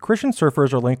Aid. Christian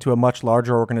surfers are linked to a much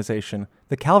larger organization,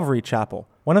 the Calvary Chapel,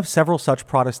 one of several such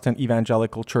Protestant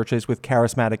evangelical churches with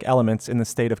charismatic elements in the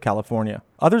state of California.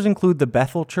 Others include the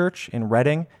Bethel Church in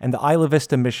Redding and the Isla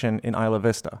Vista Mission in Isla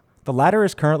Vista. The latter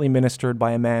is currently ministered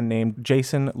by a man named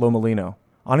Jason Lomolino.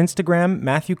 On Instagram,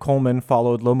 Matthew Coleman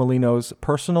followed Lomolino's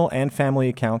personal and family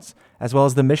accounts, as well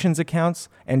as the missions accounts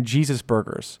and Jesus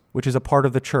Burgers, which is a part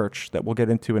of the church that we'll get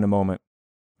into in a moment.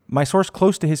 My source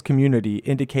close to his community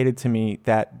indicated to me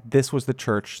that this was the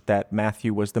church that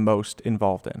Matthew was the most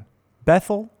involved in.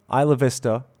 Bethel, Isla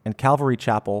Vista, and Calvary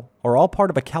Chapel are all part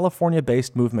of a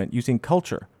California-based movement using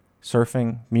culture,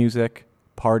 surfing, music,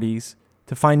 parties,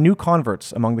 to find new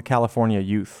converts among the California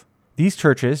youth. These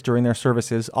churches, during their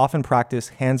services, often practice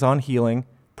hands-on healing,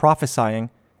 prophesying,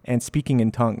 and speaking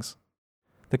in tongues.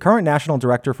 The current national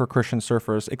director for Christian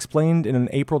Surfers explained in an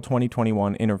April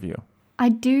 2021 interview. I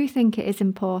do think it is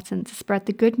important to spread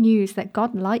the good news that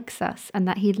God likes us and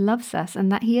that he loves us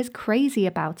and that he is crazy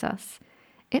about us.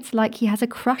 It's like he has a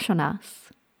crush on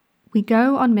us. We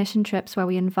go on mission trips where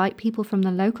we invite people from the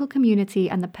local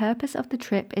community, and the purpose of the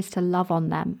trip is to love on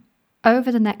them.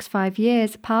 Over the next 5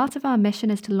 years, part of our mission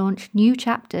is to launch new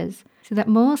chapters so that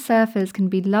more surfers can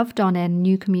be loved on in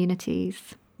new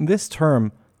communities. This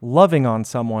term, loving on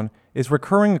someone, is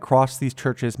recurring across these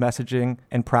churches' messaging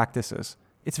and practices.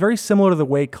 It's very similar to the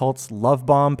way cults love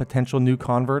bomb potential new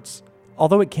converts.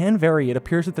 Although it can vary, it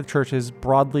appears that the churches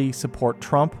broadly support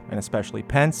Trump, and especially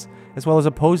Pence, as well as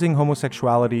opposing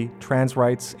homosexuality, trans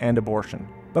rights, and abortion.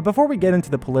 But before we get into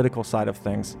the political side of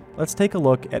things, let's take a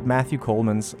look at Matthew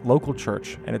Coleman's local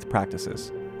church and its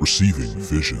practices. Receiving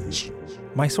visions.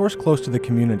 My source close to the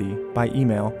community, by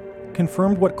email,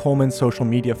 confirmed what Coleman's social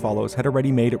media follows had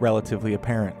already made it relatively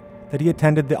apparent, that he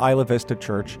attended the Isla Vista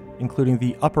Church, including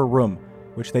the Upper Room,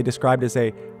 which they described as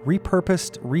a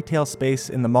repurposed retail space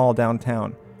in the mall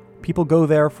downtown. People go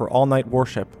there for all-night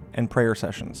worship and prayer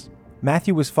sessions.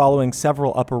 Matthew was following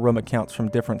several Upper Room accounts from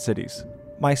different cities.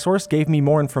 My source gave me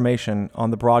more information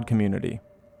on the broad community.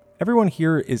 Everyone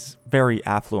here is very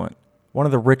affluent, one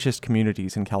of the richest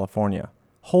communities in California.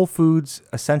 Whole Foods,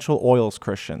 essential oils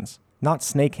Christians, not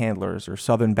snake handlers or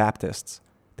Southern Baptists.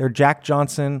 They're Jack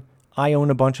Johnson, I own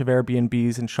a bunch of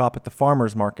Airbnbs and shop at the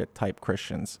farmer's market type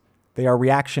Christians. They are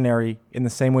reactionary in the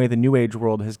same way the New Age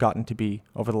world has gotten to be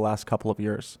over the last couple of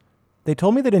years. They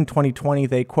told me that in 2020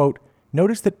 they, quote,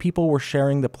 noticed that people were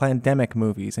sharing the Plandemic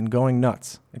movies and going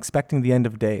nuts, expecting the end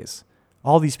of days.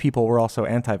 All these people were also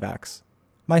anti-vax.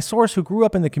 My source, who grew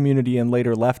up in the community and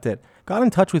later left it, got in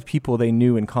touch with people they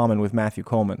knew in common with Matthew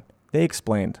Coleman. They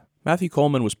explained. Matthew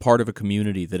Coleman was part of a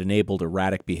community that enabled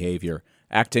erratic behavior,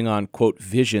 acting on, quote,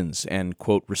 visions and,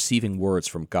 quote, receiving words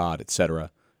from God,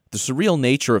 etc. The surreal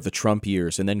nature of the Trump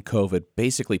years and then COVID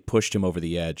basically pushed him over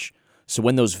the edge. So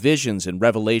when those visions and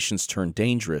revelations turned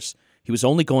dangerous, he was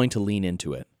only going to lean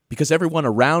into it. Because everyone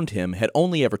around him had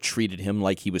only ever treated him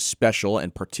like he was special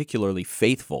and particularly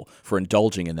faithful for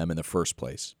indulging in them in the first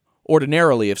place.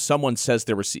 Ordinarily, if someone says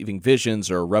they're receiving visions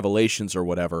or revelations or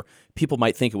whatever, people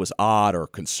might think it was odd or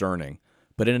concerning.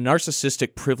 But in a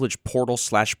narcissistic privilege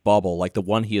portal/bubble like the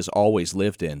one he has always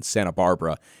lived in, Santa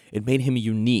Barbara, it made him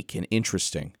unique and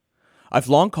interesting. I've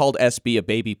long called SB a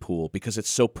baby pool because it's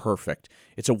so perfect.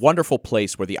 It's a wonderful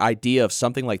place where the idea of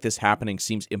something like this happening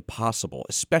seems impossible,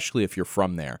 especially if you're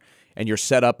from there, and you're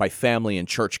set up by family and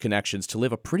church connections to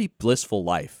live a pretty blissful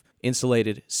life,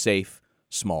 insulated, safe,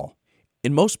 small.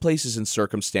 In most places and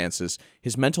circumstances,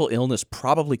 his mental illness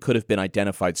probably could have been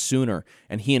identified sooner,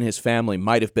 and he and his family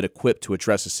might have been equipped to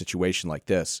address a situation like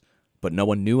this, but no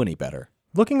one knew any better.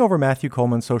 Looking over Matthew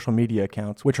Coleman's social media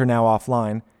accounts, which are now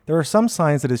offline, there are some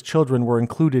signs that his children were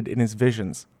included in his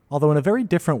visions, although in a very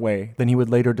different way than he would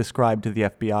later describe to the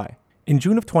FBI. In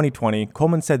June of 2020,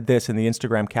 Coleman said this in the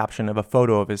Instagram caption of a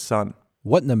photo of his son.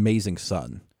 "What an amazing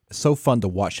son. So fun to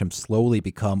watch him slowly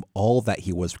become all that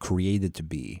he was created to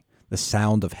be. The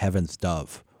sound of heaven's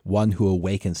dove, one who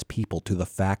awakens people to the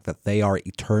fact that they are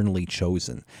eternally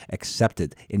chosen,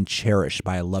 accepted, and cherished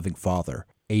by a loving father,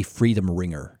 a freedom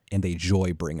ringer, and a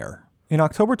joy bringer." In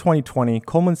October 2020,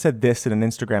 Coleman said this in an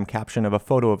Instagram caption of a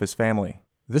photo of his family.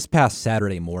 "This past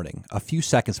Saturday morning, a few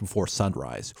seconds before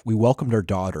sunrise, we welcomed our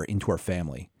daughter into our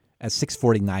family. At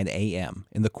 6:49 a.m.,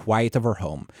 in the quiet of her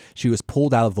home, she was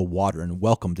pulled out of the water and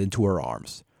welcomed into her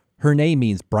arms. Her name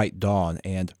means bright dawn,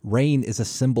 and rain is a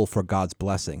symbol for God's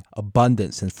blessing,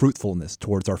 abundance, and fruitfulness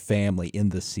towards our family in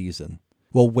this season.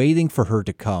 While waiting for her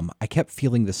to come, I kept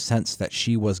feeling the sense that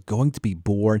she was going to be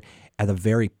born at a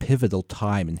very pivotal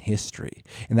time in history,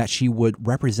 and that she would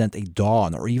represent a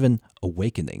dawn or even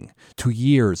awakening to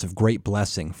years of great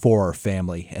blessing for our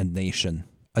family and nation."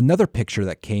 Another picture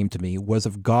that came to me was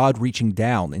of God reaching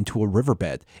down into a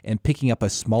riverbed and picking up a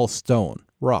small stone,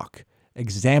 rock,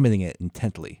 examining it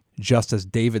intently. Just as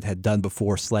David had done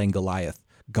before slaying Goliath,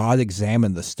 God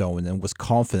examined the stone and was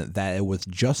confident that it was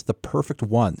just the perfect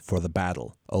one for the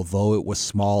battle. Although it was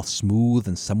small, smooth,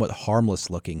 and somewhat harmless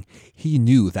looking, he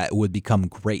knew that it would become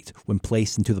great when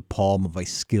placed into the palm of a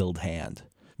skilled hand.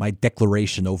 My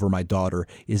declaration over my daughter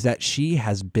is that she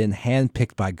has been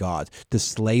handpicked by God to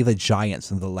slay the giants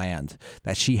in the land,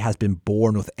 that she has been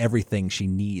born with everything she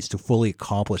needs to fully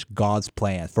accomplish God's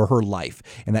plan for her life,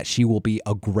 and that she will be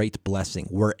a great blessing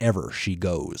wherever she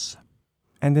goes.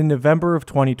 And in November of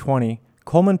 2020,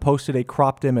 Coleman posted a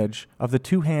cropped image of the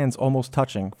two hands almost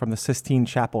touching from the Sistine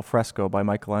Chapel fresco by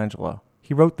Michelangelo.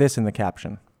 He wrote this in the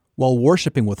caption. "While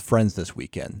worshiping with friends this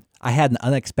weekend, I had an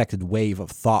unexpected wave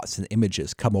of thoughts and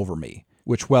images come over me,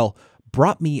 which,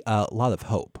 brought me a lot of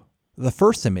hope. The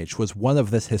first image was one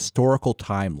of this historical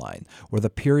timeline where the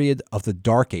period of the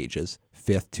Dark Ages,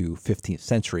 5th to 15th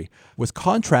century, was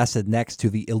contrasted next to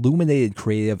the illuminated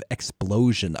creative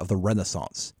explosion of the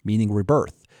Renaissance, meaning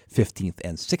rebirth, 15th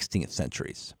and 16th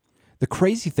centuries. The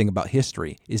crazy thing about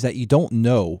history is that you don't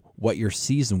know what your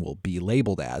season will be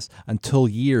labeled as until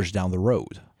years down the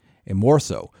road. And more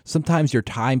so, sometimes your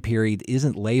time period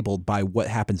isn't labeled by what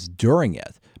happens during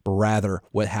it, but rather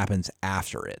what happens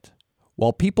after it.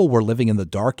 While people were living in the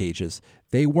Dark Ages,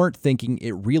 they weren't thinking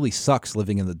it really sucks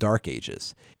living in the Dark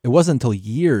Ages. It wasn't until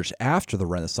years after the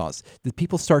Renaissance that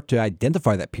people start to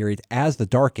identify that period as the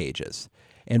Dark Ages.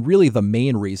 And really the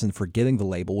main reason for getting the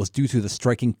label was due to the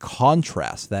striking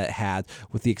contrast that it had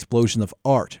with the explosion of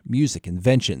art, music,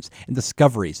 inventions, and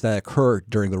discoveries that occurred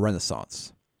during the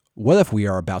Renaissance. What if we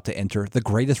are about to enter the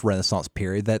greatest Renaissance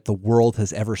period that the world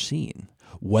has ever seen?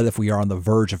 What if we are on the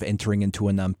verge of entering into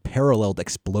an unparalleled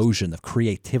explosion of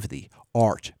creativity,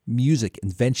 art, music,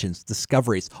 inventions,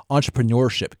 discoveries,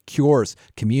 entrepreneurship, cures,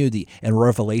 community, and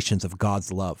revelations of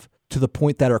God's love, to the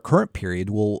point that our current period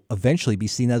will eventually be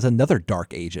seen as another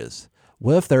Dark Ages?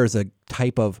 What if there is a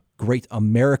type of great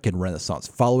American Renaissance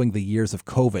following the years of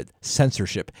COVID,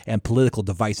 censorship, and political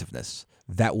divisiveness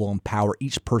that will empower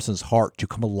each person's heart to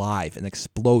come alive and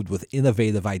explode with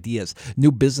innovative ideas, new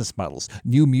business models,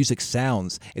 new music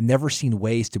sounds, and never-seen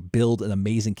ways to build an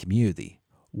amazing community?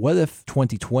 What if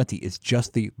 2020 is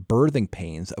just the birthing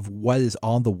pains of what is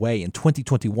on the way in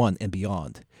 2021 and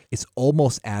beyond? It's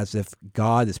almost as if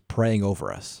God is praying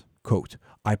over us. Quote,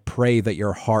 "I pray that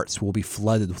your hearts will be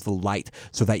flooded with the light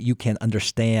so that you can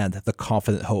understand the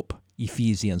confident hope."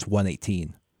 Ephesians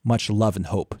 1:18. Much love and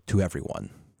hope to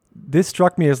everyone. This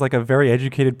struck me as like a very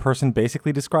educated person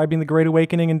basically describing the Great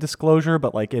Awakening in disclosure,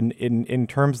 but like in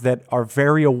terms that are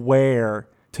very aware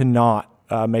to not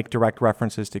make direct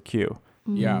references to Q.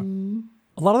 Yeah.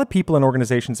 A lot of the people and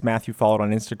organizations Matthew followed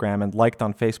on Instagram and liked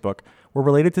on Facebook were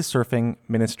related to surfing,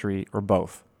 ministry, or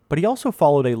both. But he also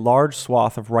followed a large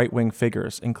swath of right-wing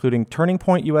figures, including Turning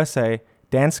Point USA,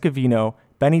 Dan Scavino,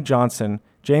 Benny Johnson,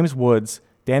 James Woods,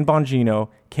 Dan Bongino,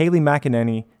 Kayleigh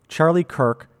McEnany, Charlie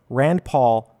Kirk, Rand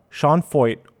Paul, Sean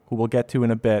Foyt, who we'll get to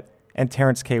in a bit, and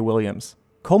Terrence K. Williams.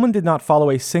 Coleman did not follow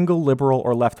a single liberal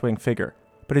or left-wing figure,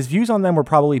 but his views on them were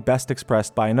probably best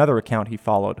expressed by another account he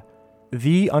followed,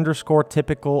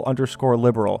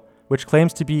 the_typical_liberal, which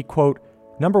claims to be, quote,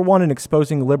 #1 in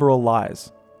exposing liberal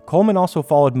lies. Coleman also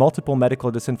followed multiple medical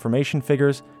disinformation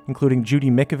figures, including Judy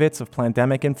Mikovits of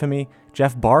Plandemic infamy,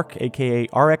 Jeff Bark, aka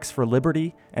RX for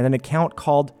Liberty, and an account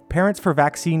called Parents for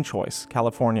Vaccine Choice,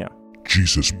 California.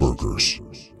 Jesus Burgers.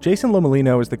 Jason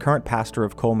Lomolino is the current pastor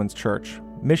of Coleman's church,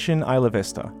 Mission Isla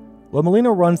Vista.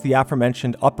 Lomolino runs the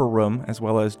aforementioned Upper Room as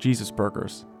well as Jesus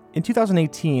Burgers. In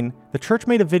 2018, the church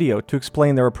made a video to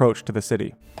explain their approach to the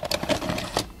city.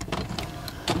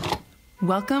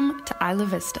 Welcome to Isla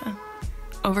Vista.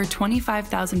 Over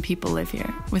 25,000 people live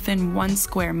here, within 1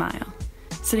 square mile.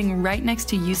 Sitting right next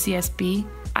to UCSB,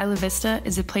 Isla Vista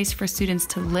is a place for students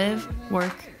to live,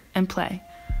 work, and play.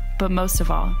 But most of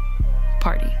all,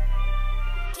 party.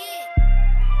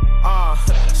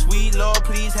 Sweet Lord,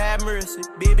 please have mercy.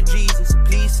 Baby Jesus,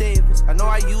 please save us. I know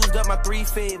I used up my 3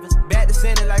 favors. Back to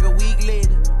sending like a week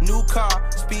later. New car,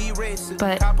 speed racer.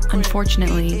 But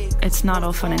unfortunately, it's not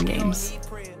all fun and games.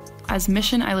 As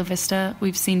Mission Isla Vista,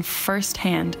 we've seen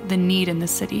firsthand the need in the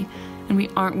city, and we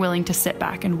aren't willing to sit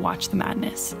back and watch the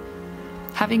madness.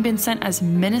 Having been sent as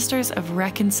ministers of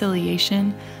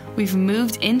reconciliation, we've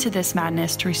moved into this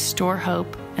madness to restore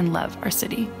hope and love our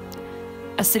city.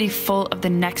 A city full of the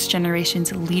next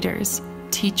generation's leaders,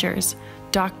 teachers,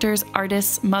 doctors,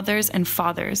 artists, mothers, and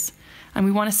fathers, and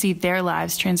we want to see their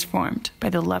lives transformed by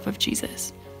the love of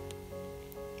Jesus.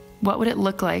 What would it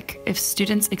look like if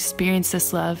students experienced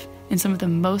this love in some of the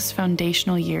most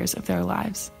foundational years of their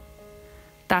lives?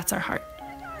 That's our heart,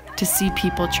 to see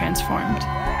people transformed.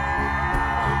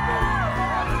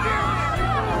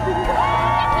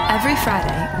 Every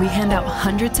Friday, we hand out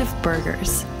hundreds of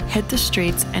burgers, hit the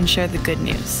streets, and share the good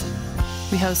news.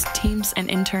 We host teams and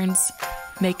interns,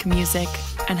 make music,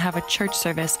 and have a church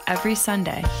service every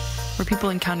Sunday where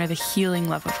people encounter the healing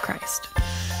love of Christ.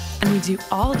 And we do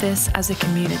all this as a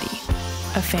community,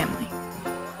 a family.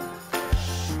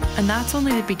 And that's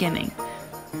only the beginning.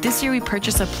 This year we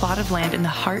purchased a plot of land in the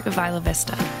heart of Isla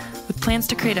Vista. With plans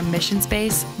to create a mission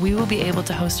space, we will be able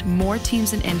to host more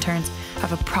teams and interns,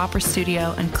 have a proper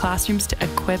studio, and classrooms to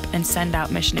equip and send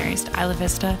out missionaries to Isla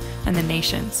Vista and the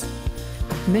nations.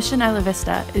 Mission Isla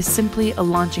Vista is simply a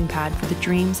launching pad for the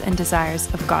dreams and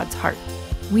desires of God's heart.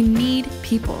 We need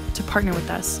people to partner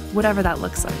with us, whatever that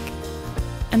looks like.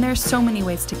 And there are so many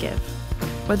ways to give.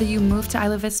 Whether you move to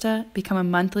Isla Vista, become a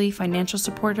monthly financial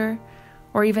supporter,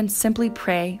 or even simply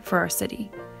pray for our city,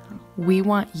 we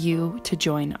want you to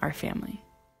join our family.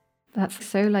 That's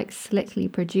so like slickly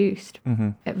produced.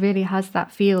 Mm-hmm. It really has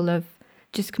that feel of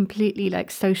just completely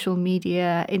like social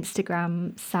media,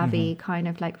 Instagram savvy, kind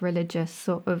of like religious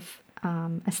sort of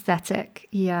aesthetic.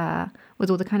 Yeah. With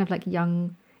all the kind of like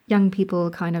young people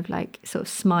kind of like sort of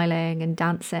smiling and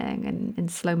dancing and in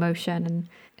slow motion, and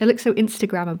it looks so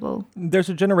Instagrammable. There's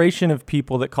a generation of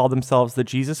people that call themselves the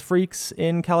Jesus freaks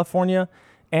in California,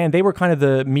 and they were kind of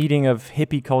the meeting of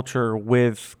hippie culture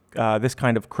with this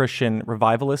kind of Christian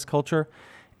revivalist culture.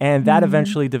 And that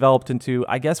eventually developed into,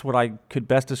 I guess, what I could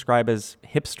best describe as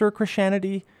hipster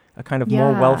Christianity, a kind of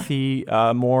more wealthy,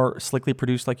 more slickly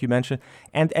produced, like you mentioned.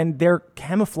 And they're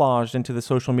camouflaged into the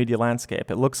social media landscape.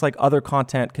 It looks like other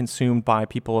content consumed by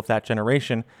people of that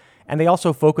generation. And they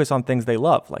also focus on things they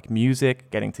love, like music,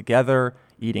 getting together,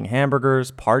 eating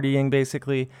hamburgers, partying,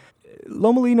 basically.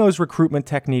 Lomolino's recruitment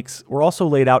techniques were also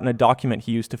laid out in a document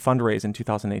he used to fundraise in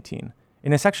 2018.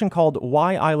 In a section called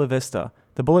Why Isla Vista,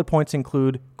 the bullet points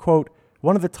include, quote,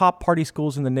 one of the top party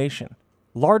schools in the nation.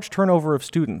 Large turnover of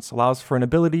students allows for an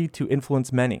ability to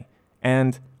influence many,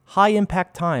 and high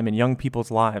impact time in young people's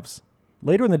lives.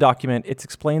 Later in the document, it's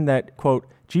explained that, quote,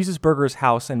 Jesus Burger's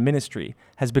house and ministry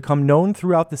has become known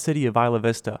throughout the city of Isla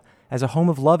Vista as a home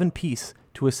of love and peace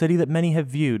to a city that many have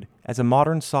viewed as a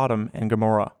modern Sodom and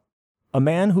Gomorrah. A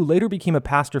man who later became a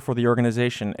pastor for the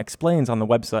organization explains on the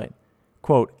website,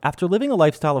 quote, after living a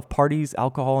lifestyle of parties,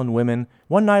 alcohol, and women,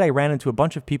 one night I ran into a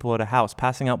bunch of people at a house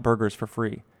passing out burgers for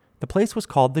free. The place was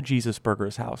called the Jesus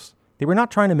Burgers House. They were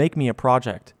not trying to make me a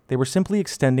project. They were simply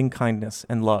extending kindness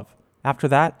and love. After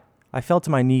that, I fell to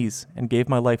my knees and gave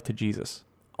my life to Jesus.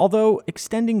 Although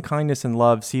extending kindness and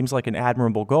love seems like an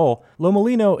admirable goal,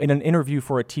 Lomolino, in an interview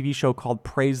for a TV show called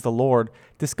Praise the Lord,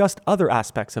 discussed other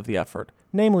aspects of the effort,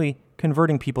 namely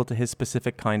converting people to his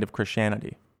specific kind of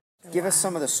Christianity. Give us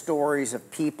some of the stories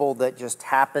of people that just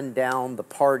happened down the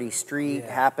Party Street,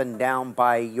 happened down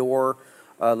by your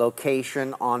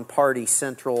location on Party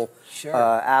Central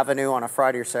Avenue on a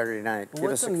Friday or Saturday night.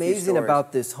 What's amazing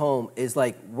about this home is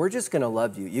like, we're just going to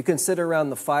love you. You can sit around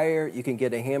the fire, you can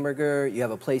get a hamburger, you have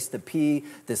a place to pee.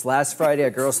 This last Friday, a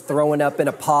girl's throwing up in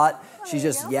a pot. She's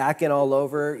just yakking all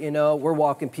over, you know. We're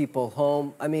walking people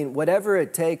home. I mean, whatever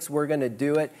it takes, we're going to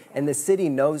do it. And the city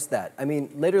knows that. I mean,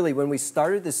 literally, when we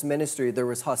started this ministry, there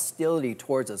was hostility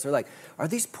towards us. They're like, are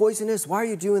these poisonous? Why are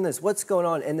you doing this? What's going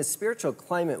on? And the spiritual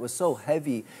climate was so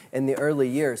heavy in the early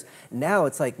years. Now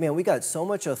it's like, man, we got so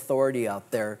much authority out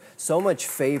there, so much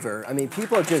favor. I mean,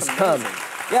 people just come.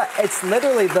 Yeah, it's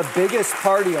literally the biggest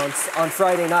party on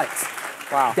Friday nights.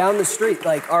 Wow. Down the street,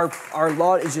 like our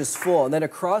lot is just full. And then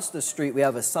across the street, we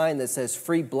have a sign that says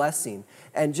free blessing.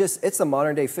 And just, it's a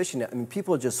modern day fishing net. I mean,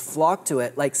 people just flock to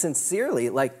it, like sincerely,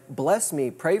 like bless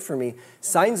me, pray for me.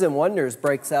 Signs and wonders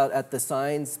breaks out at the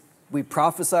signs. We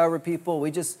prophesy over people.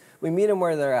 We meet them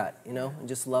where they're at, you know, and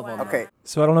just love them. Okay.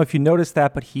 So I don't know if you noticed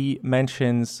that, but he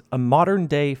mentions a modern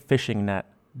day fishing net.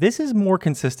 This is more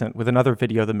consistent with another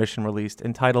video the mission released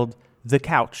entitled The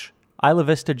Couch, Isla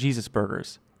Vista Jesus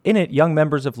Burgers. In it, young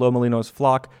members of Lomolino's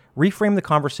flock reframe the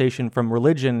conversation from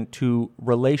religion to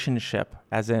relationship,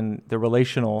 as in the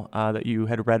relational that you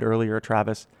had read earlier,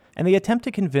 Travis. And they attempt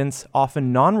to convince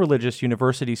often non-religious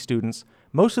university students,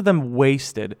 most of them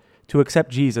wasted, to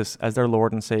accept Jesus as their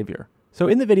Lord and Savior. So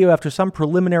in the video, after some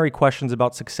preliminary questions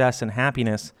about success and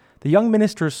happiness, the young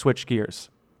ministers switch gears.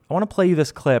 I want to play you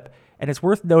this clip, and it's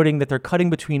worth noting that they're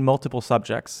cutting between multiple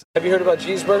subjects. Have you heard about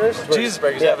Jesus Burgers? Jesus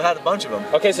Burgers, yeah, I've had a bunch of them.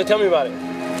 Okay, so tell me about it.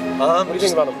 What do you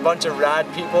think about them? A bunch of rad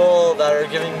people that are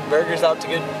giving burgers out to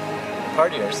good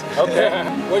partiers. Okay.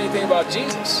 What do you think about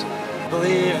Jesus? I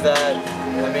believe that,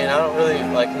 I mean, I don't really,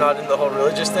 not in the whole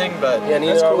religious thing, but yeah,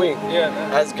 neither are we. Yeah.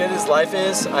 As good as life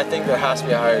is, I think there has to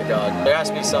be a higher God. There has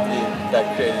to be somebody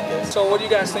that created this. So what do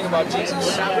you guys think about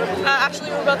Jesus?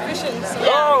 Actually, we're both Christians. So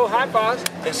oh, high fives.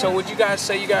 And so would you guys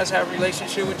say you guys have a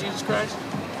relationship with Jesus Christ?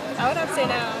 I would have to say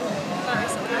no. Not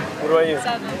recently. What about you?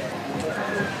 7.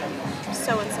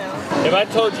 So-and-so. If I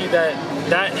told you that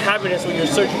happiness what you're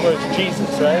searching for is Jesus,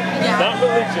 right? Yeah. Not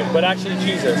religion, but actually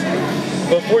Jesus.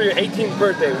 Before your 18th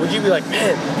birthday, would you be like,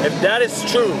 man, if that is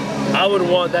true, I would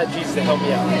want that Jesus to help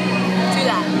me out? Do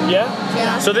that. Yeah?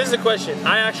 Yeah. So this is the question.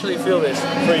 I actually feel this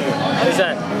for you. Is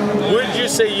that, would you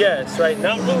say yes, right?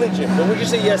 Not religion, but would you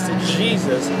say yes to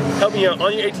Jesus helping you out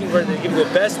on your 18th birthday to give you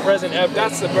the best present ever?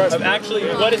 That's the best. Of actually,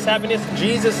 what is happiness?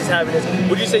 Jesus is happiness.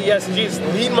 Would you say yes to Jesus?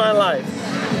 Lead my life.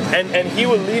 And he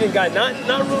would lead and guide,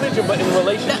 not religion, but in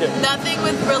relationship. Nothing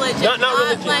with religion. Not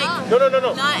religion.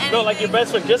 No. No, like your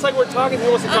best friend. Just like we're talking, he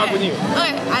wants to talk with you.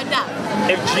 Okay, I'm down.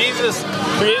 If Jesus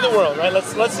created the world, right?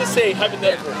 Let's just say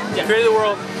hypothetically, he created the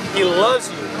world, he loves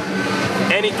you,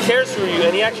 and he cares for you,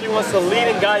 and he actually wants to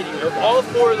lead and guide you. If all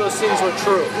 4 of those things were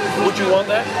true, would you want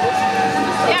that?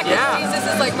 Yeah, because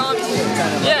Jesus is like mom to you.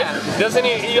 Yeah. Doesn't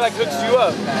he like hooks you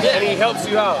up, and he helps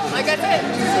you out. Like I said.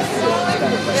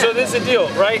 So this is the deal,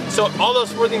 right? So all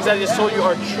those 4 things I just told you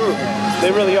are true.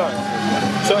 They really are.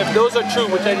 So if those are true,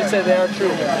 which I just said they are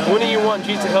true, wouldn't you want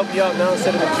Jesus to help you out now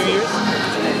instead of in 2 years?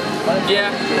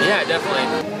 Yeah,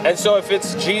 definitely. And so if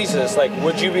it's Jesus, like,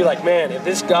 would you be like, man, if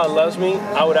this God loves me,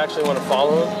 I would actually want to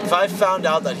follow him? If I found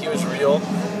out that he was real,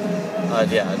 I'd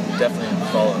definitely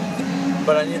follow him.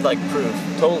 But I need, proof.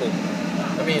 Totally.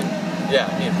 I mean, yeah,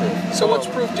 I need proof. So what's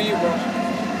proof to you, bro?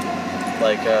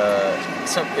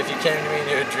 If you came to me in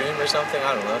your dream or something,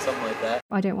 I don't know, something like that.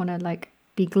 I don't want to,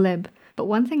 be glib, but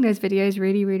one thing those videos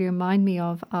really, really remind me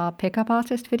of are pickup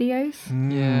artist videos.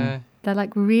 Yeah. They're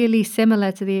really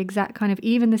similar to the exact kind of,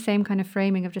 even the same kind of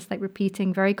framing of just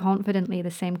repeating very confidently the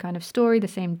same kind of story, the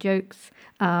same jokes.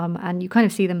 And you kind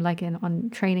of see them on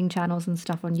training channels and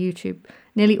stuff on YouTube.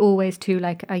 Nearly always to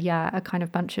a kind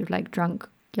of bunch of drunk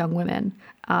young women.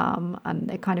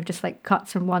 And it kind of just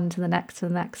cuts from one to the next,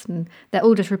 and they're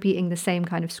all just repeating the same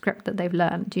kind of script that they've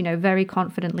learned, very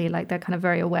confidently, they're kind of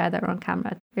very aware they're on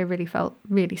camera. It really felt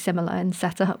really similar in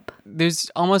setup. There's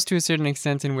almost to a certain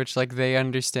extent in which they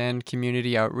understand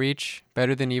community outreach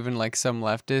better than even some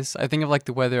leftists. I think of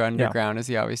the Weather Underground as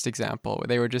the obvious example, where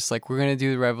they were just we're going to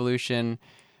do the revolution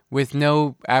with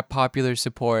no popular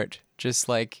support, just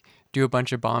do a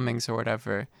bunch of bombings or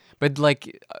whatever. But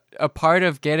a part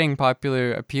of getting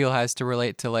popular appeal has to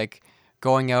relate to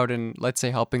going out and, let's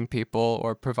say, helping people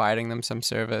or providing them some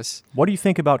service. What do you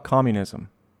think about communism?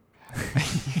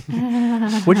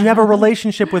 Would you have a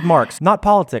relationship with Marx? Not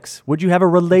politics. Would you have a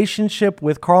relationship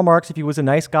with Karl Marx if he was a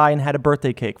nice guy and had a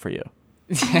birthday cake for you?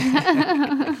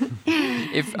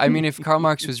 If Karl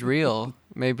Marx was real,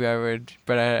 maybe I would,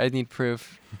 but I need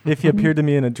proof. If he appeared to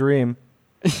me in a dream.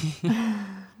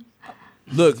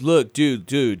 Look,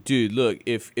 dude, look.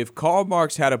 If Karl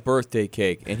Marx had a birthday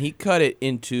cake and he cut it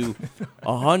into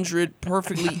 100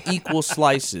 perfectly equal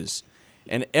slices,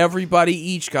 and everybody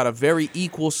each got a very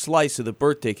equal slice of the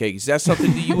birthday cake, is that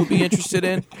something that you would be interested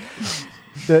in?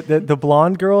 The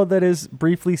blonde girl that is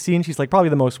briefly seen, she's like probably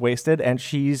the most wasted, and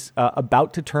she's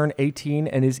about to turn 18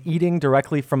 and is eating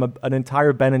directly from an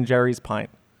entire Ben & Jerry's pint.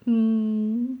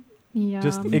 Yeah.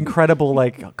 Just incredible,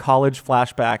 like, college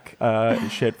flashback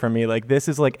shit for me. Like, this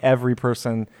is like every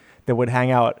person that would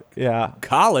hang out. Yeah.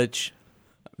 College?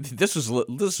 This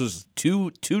was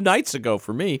two nights ago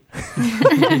for me.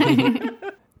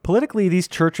 Politically, these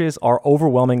churches are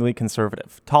overwhelmingly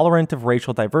conservative, tolerant of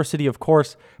racial diversity, of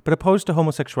course, but opposed to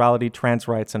homosexuality, trans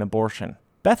rights, and abortion.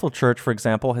 Bethel Church, for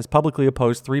example, has publicly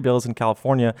opposed 3 bills in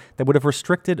California that would have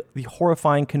restricted the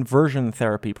horrifying conversion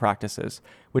therapy practices,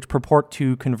 which purport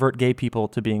to convert gay people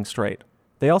to being straight.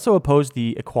 They also opposed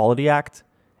the Equality Act,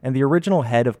 and the original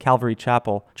head of Calvary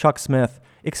Chapel, Chuck Smith,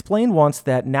 explained once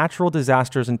that natural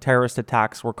disasters and terrorist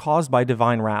attacks were caused by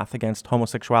divine wrath against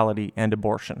homosexuality and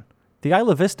abortion. The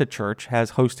Isla Vista Church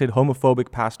has hosted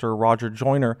homophobic pastor Roger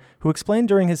Joyner, who explained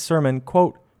during his sermon,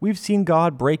 quote, "We've seen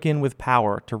God break in with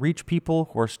power to reach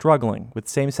people who are struggling with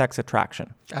same-sex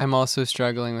attraction." I'm also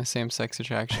struggling with same-sex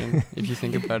attraction, if you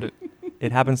think about it.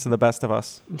 It happens to the best of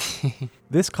us.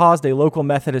 This caused a local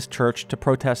Methodist church to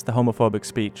protest the homophobic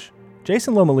speech.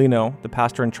 Jason Lomolino, the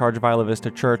pastor in charge of Isla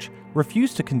Vista Church,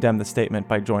 refused to condemn the statement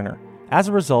by Joyner. As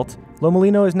a result,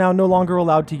 Lomolino is now no longer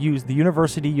allowed to use the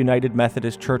University United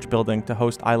Methodist Church building to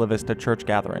host Isla Vista church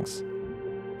gatherings.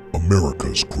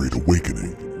 America's Great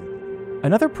Awakening.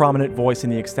 Another prominent voice in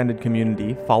the extended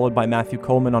community, followed by Matthew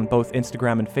Coleman on both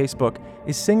Instagram and Facebook,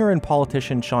 is singer and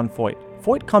politician Sean Feucht.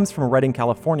 Feucht comes from Redding,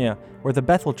 California, where the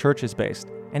Bethel Church is based,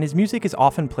 and his music is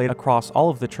often played across all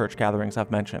of the church gatherings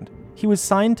I've mentioned. He was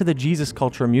signed to the Jesus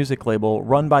Culture music label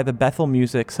run by the Bethel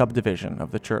Music subdivision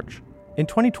of the church. In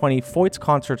 2020, Feucht's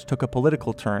concerts took a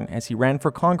political turn as he ran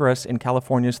for Congress in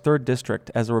California's 3rd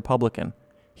District as a Republican.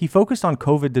 He focused on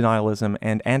COVID denialism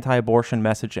and anti-abortion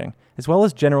messaging, as well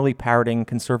as generally parroting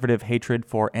conservative hatred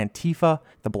for Antifa,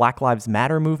 the Black Lives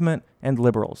Matter movement, and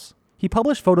liberals. He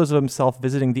published photos of himself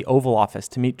visiting the Oval Office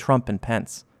to meet Trump and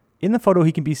Pence. In the photo,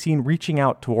 he can be seen reaching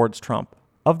out towards Trump.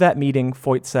 Of that meeting,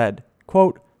 Feucht said,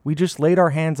 quote, "We just laid our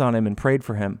hands on him and prayed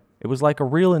for him. It was like a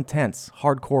real intense,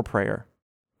 hardcore prayer."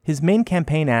 His main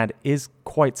campaign ad is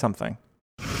quite something.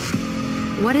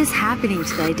 What is happening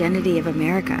to the identity of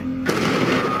America?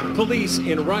 Police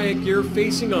in riot gear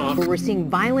facing off. We're seeing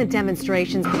violent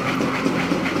demonstrations.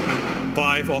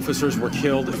 5 officers were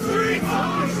killed.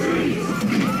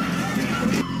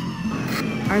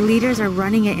 Our leaders are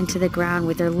running it into the ground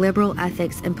with their liberal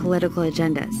ethics and political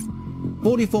agendas.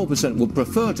 44% would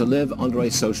prefer to live under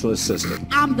a socialist system.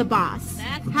 I'm the boss.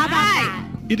 How about that?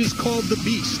 It is called the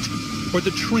beast, or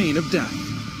the train of death.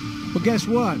 Well, guess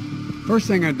what? First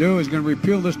thing I do is going to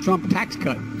repeal this Trump tax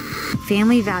cut.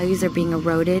 Family values are being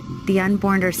eroded, the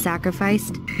unborn are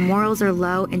sacrificed, morals are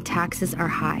low, and taxes are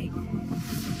high.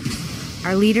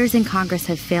 Our leaders in Congress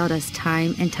have failed us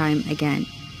time and time again.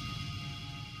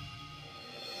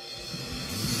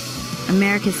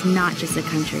 America's not just a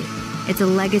country. It's a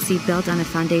legacy built on a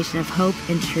foundation of hope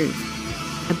and truth,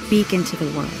 a beacon to the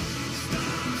world.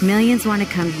 Millions want to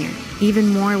come here. Even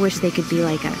more wish they could be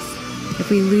like us. If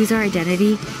we lose our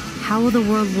identity, how will the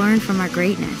world learn from our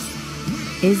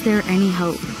greatness? Is there any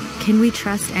hope? Can we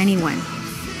trust anyone?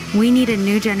 We need a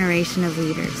new generation of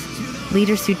leaders.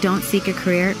 Leaders who don't seek a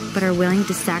career, but are willing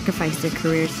to sacrifice their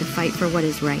careers to fight for what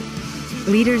is right.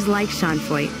 Leaders like Sean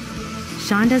Feucht.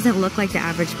 Sean doesn't look like the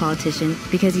average politician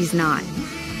because he's not.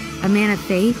 A man of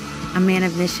faith, a man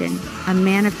of mission, a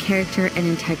man of character and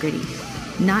integrity.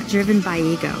 Not driven by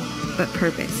ego, but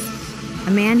purpose.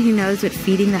 A man who knows what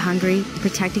feeding the hungry,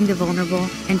 protecting the vulnerable,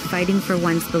 and fighting for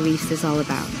one's beliefs is all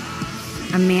about.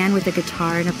 A man with a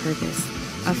guitar and a purpose.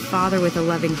 A father with a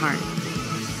loving heart.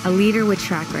 A leader with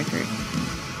track record.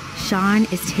 Sean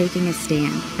is taking a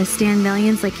stand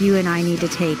millions like you and I need to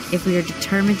take if we are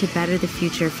determined to better the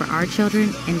future for our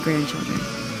children and grandchildren.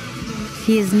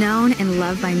 He is known and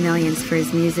loved by millions for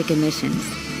his music and missions.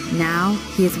 Now,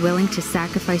 he is willing to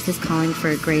sacrifice his calling for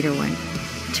a greater one,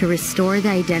 to restore the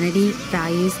identity,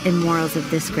 values, and morals of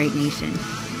this great nation.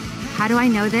 How do I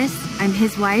know this? I'm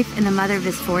his wife and the mother of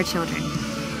his 4 children.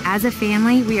 As a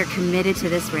family, we are committed to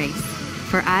this race.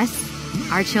 For us,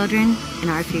 our children,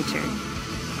 and our future.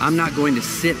 I'm not going to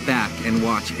sit back and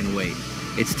watch and wait.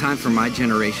 It's time for my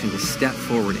generation to step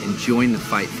forward and join the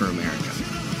fight for America.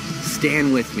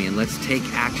 Stand with me and let's take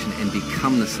action and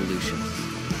become the solution.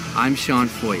 I'm Sean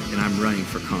Feucht, and I'm running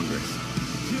for Congress.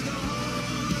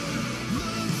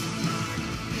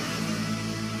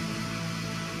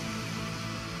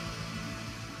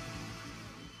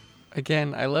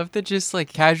 Again, I love the just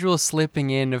like casual slipping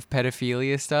in of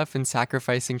pedophilia stuff and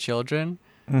sacrificing children.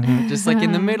 Mhm. Just like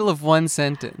in the middle of one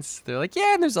sentence. They're like,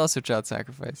 yeah, and there's also child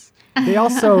sacrifice. They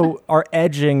also are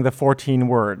edging the 14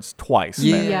 words twice.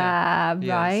 there. Yeah,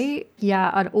 right? Yeah,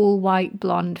 an all-white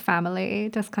blonde family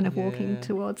just kind of walking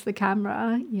towards the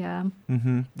camera. Yeah.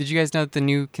 Mm-hmm. Did you guys know that the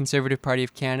new Conservative Party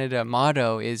of Canada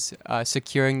motto is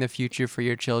securing the future for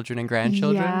your children and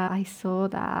grandchildren? Yeah, I saw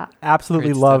that.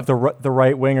 Absolutely Great love the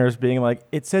right-wingers being like,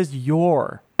 it says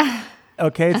your.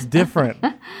 Okay, it's different.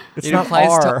 It's It not applies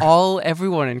our. to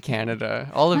everyone in Canada.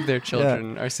 All of their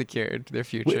children are secured, their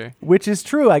future. Which is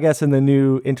true, I guess, in the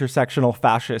new intersectional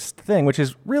fascist thing, which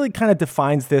is really kind of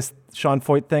defines this Sean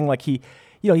Feucht thing. Like he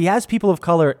has people of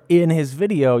color in his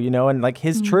video, and like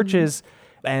his churches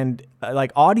and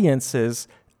like audiences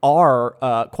are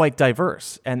quite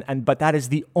diverse. But that is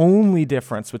the only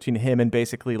difference between him and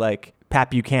basically like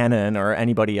Pat Buchanan or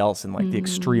anybody else in like the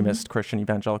extremist Christian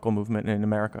evangelical movement in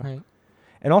America. Right.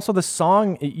 And also the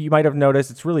song, you might have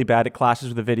noticed, it's really bad. It clashes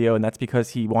with the video, and that's because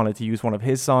he wanted to use one of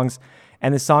his songs.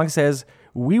 And the song says,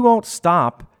 "We won't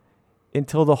stop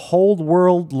until the whole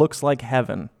world looks like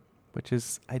heaven," which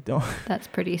is, That's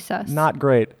pretty sus. not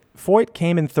great. Feucht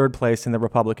came in 3rd place in the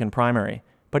Republican primary,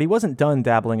 but he wasn't done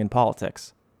dabbling in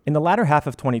politics. In the latter half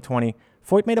of 2020,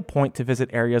 Feucht made a point to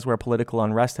visit areas where political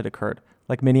unrest had occurred,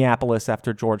 like Minneapolis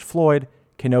after George Floyd,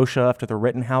 Kenosha after the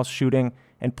Rittenhouse shooting,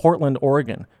 and Portland,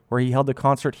 Oregon, where he held a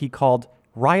concert he called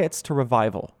Riots to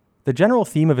Revival. The general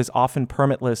theme of his often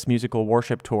permitless musical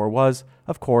worship tour was,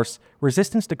 of course,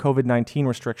 resistance to COVID-19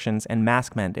 restrictions and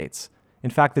mask mandates.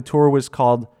 In fact, the tour was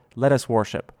called Let Us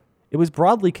Worship. It was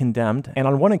broadly condemned, and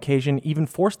on one occasion even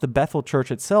forced the Bethel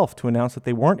Church itself to announce that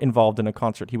they weren't involved in a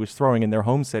concert he was throwing in their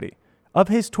home city. Of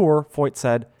his tour, Feucht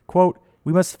said, quote,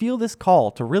 "We must feel this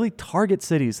call to really target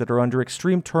cities that are under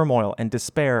extreme turmoil and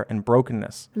despair and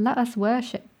brokenness." Let us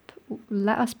worship.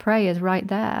 Let us pray is right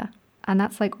there. And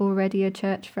that's like already a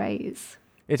church phrase.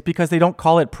 It's because they don't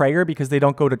call it prayer because they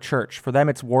don't go to church. For them,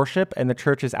 it's worship, and the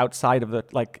church is outside of the,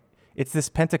 like, it's this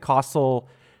Pentecostal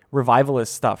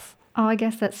revivalist stuff. Oh, I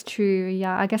guess that's true.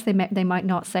 Yeah, I guess they might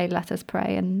not say "let us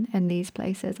pray" in these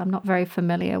places. I'm not very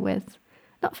familiar with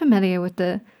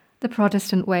the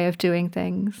Protestant way of doing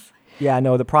things. Yeah,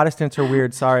 no, the Protestants are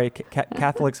weird. Sorry,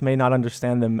 Catholics may not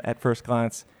understand them at first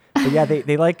glance. But yeah,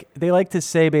 they like to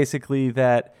say basically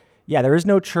that there is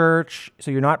no church, so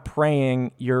you're not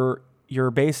praying. You're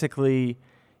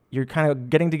kind of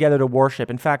getting together to worship.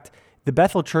 In fact, the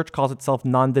Bethel Church calls itself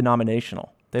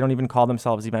non-denominational. They don't even call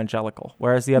themselves evangelical,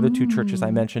 whereas the other two churches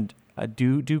I mentioned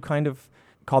do kind of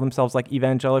call themselves like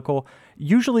evangelical.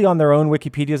 Usually on their own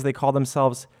Wikipedias, they call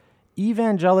themselves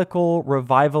evangelical,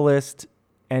 revivalist,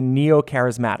 and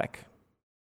neo-charismatic.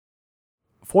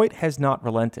 Feucht has not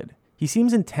relented. He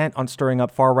seems intent on stirring up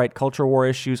far-right culture war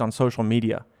issues on social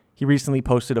media. He recently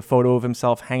posted a photo of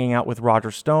himself hanging out with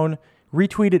Roger Stone,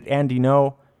 retweeted Andy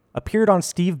Ngo, appeared on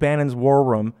Steve Bannon's War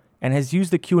Room, and has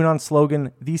used the QAnon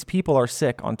slogan, "These people are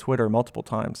sick," on Twitter multiple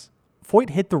times. Feucht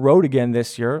hit the road again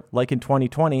this year, like in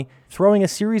 2020, throwing a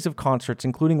series of concerts,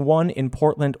 including one in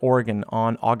Portland, Oregon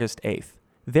on August 8th.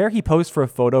 There he posed for a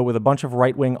photo with a bunch of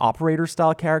right-wing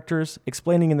operator-style characters,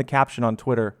 explaining in the caption on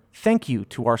Twitter, "Thank you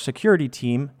to our security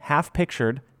team, half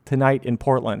pictured, tonight in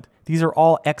Portland. These are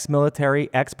all ex-military,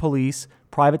 ex-police,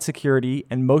 private security,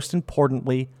 and most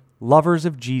importantly, lovers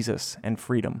of Jesus and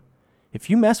freedom. If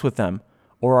you mess with them,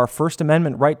 or our First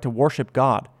Amendment right to worship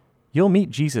God, you'll meet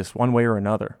Jesus one way or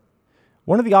another."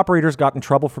 One of the operators got in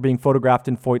trouble for being photographed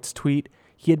in Feucht's tweet.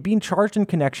 He had been charged in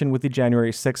connection with the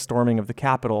January 6th storming of the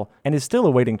Capitol and is still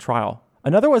awaiting trial.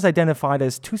 Another was identified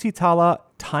as Tusitala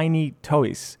Tiny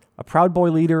Tois, a Proud Boy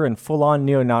leader and full-on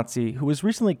neo-Nazi who was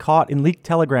recently caught in leaked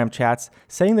Telegram chats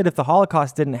saying that if the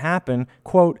Holocaust didn't happen,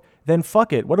 quote, "then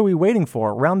fuck it, what are we waiting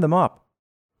for? Round them up."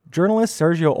 Journalist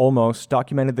Sergio Olmos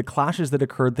documented the clashes that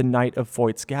occurred the night of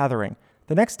Feucht's gathering.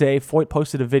 The next day, Feucht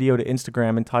posted a video to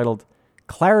Instagram entitled,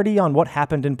 "Clarity on what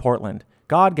happened in Portland.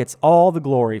 God gets all the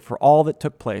glory for all that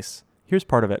took place." Here's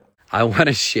part of it. I want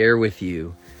to share with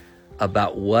you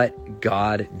about what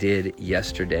God did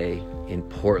yesterday in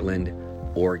Portland,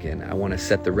 Oregon. I want to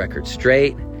set the record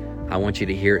straight. I want you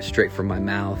to hear it straight from my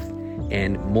mouth.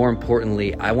 And more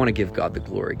importantly, I want to give God the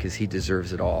glory because he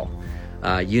deserves it all.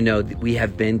 You know, we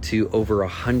have been to over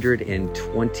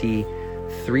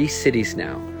 123 cities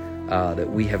now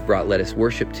that we have brought Let Us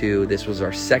Worship to. This was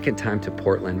our second time to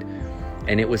Portland.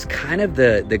 And it was kind of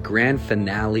the grand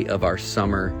finale of our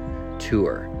summer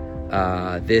tour.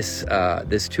 This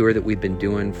tour that we've been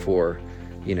doing for,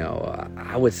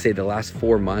 I would say the last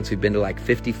 4 months. We've been to like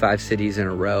 55 cities in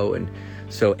a row. And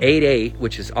so 8/8,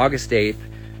 which is August 8th,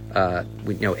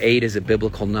 8 is a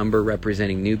biblical number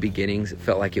representing new beginnings. It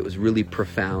felt like it was really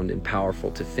profound and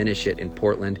powerful to finish it in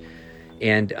Portland.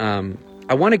 And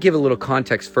I want to give a little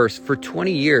context first. For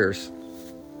 20 years,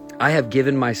 I have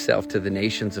given myself to the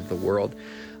nations of the world.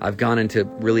 I've gone into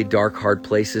really dark, hard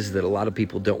places that a lot of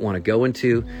people don't want to go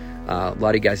into. A lot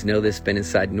of you guys know this, been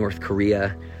inside North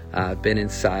Korea, been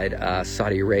inside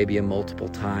Saudi Arabia multiple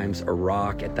times,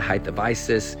 Iraq at the height of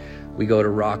ISIS. We go to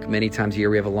Iraq many times a year.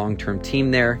 We have a long-term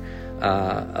team there.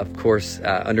 Of course,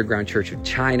 Underground Church of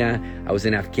China. I was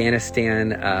in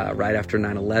Afghanistan right after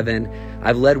 9/11.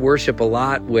 I've led worship a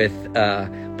lot with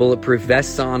bulletproof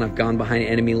vests on. I've gone behind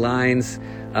enemy lines.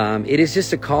 It is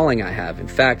just a calling I have. In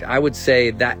fact, I would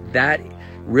say that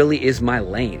really is my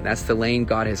lane. That's the lane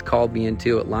God has called me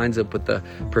into. It lines up with the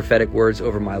prophetic words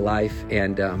over my life.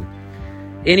 And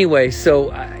anyway,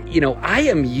 so, I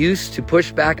am used to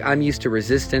pushback. I'm used to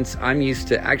resistance. I'm used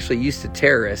to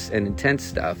terrorists and intense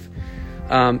stuff.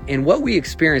 And what we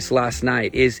experienced last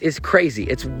night is crazy.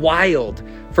 It's wild,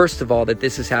 first of all, that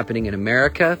this is happening in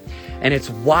America. And it's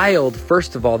wild,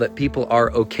 first of all, that people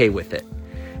are okay with it.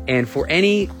 And for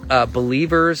any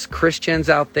believers, Christians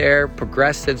out there,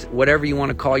 progressives, whatever you want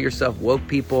to call yourself, woke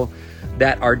people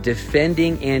that are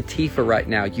defending Antifa right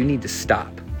now, you need to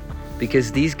stop.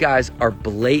 Because these guys are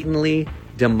blatantly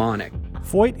demonic.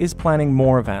 Foyt is planning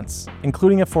more events,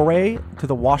 including a foray to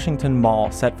the Washington Mall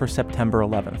set for September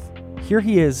 11th. Here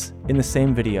he is in the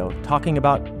same video talking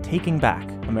about taking back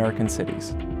American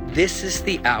cities. This is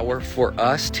the hour for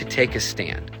us to take a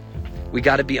stand. We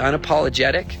got to be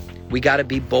unapologetic. We got to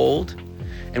be bold.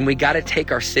 And we got to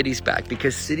take our cities back,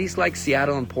 because cities like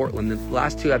Seattle and Portland, the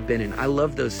last two I've been in, I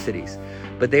love those cities,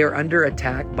 but they are under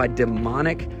attack by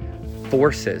demonic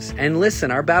forces. And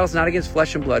listen, our battle's not against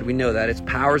flesh and blood. We know that. It's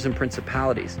powers and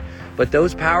principalities. But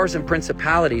those powers and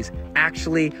principalities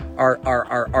actually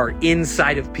are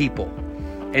inside of people.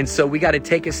 And so we got to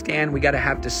take a stand. We got to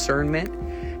have discernment.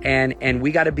 And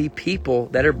we got to be people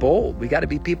that are bold. We got to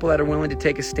be people that are willing to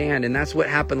take a stand. And that's what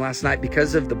happened last night.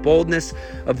 Because of the boldness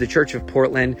of the Church of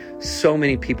Portland, so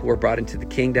many people were brought into the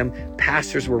kingdom.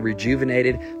 Pastors were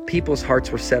rejuvenated. People's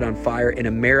hearts were set on fire. And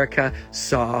America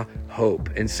saw hope.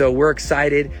 And so we're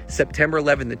excited. September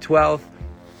 11th and 12th,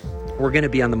 we're going to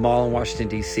be on the mall in Washington,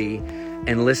 D.C.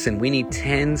 And listen, we need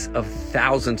tens of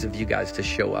thousands of you guys to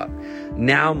show up.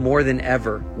 Now more than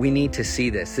ever, we need to see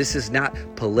this. This is not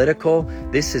political.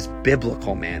 This is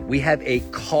biblical, man. We have a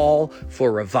call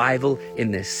for revival in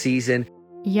this season.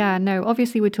 Yeah, no,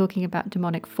 obviously we're talking about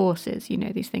demonic forces,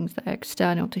 these things that are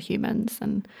external to humans.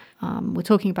 And we're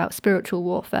talking about spiritual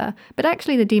warfare. But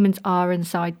actually the demons are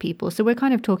inside people. So we're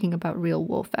kind of talking about real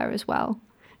warfare as well.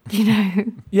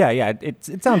 Yeah.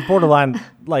 It sounds borderline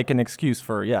like an excuse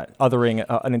for, othering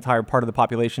an entire part of the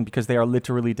population because they are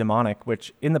literally demonic,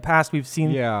 which in the past we've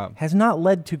seen has not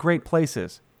led to great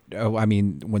places. Oh, I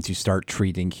mean, once you start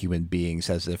treating human beings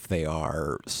as if they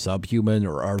are subhuman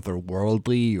or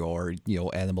otherworldly or,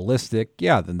 animalistic,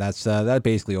 then that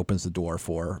basically opens the door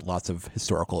for lots of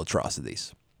historical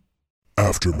atrocities.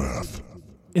 Aftermath.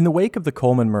 In the wake of the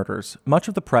Coleman murders, much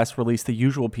of the press released the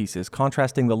usual pieces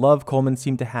contrasting the love Coleman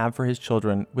seemed to have for his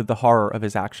children with the horror of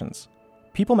his actions.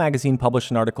 People magazine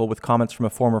published an article with comments from a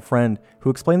former friend who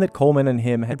explained that Coleman and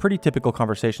him had pretty typical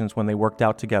conversations when they worked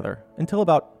out together, until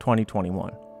about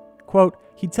 2021. Quote,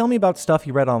 he'd tell me about stuff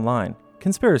he read online,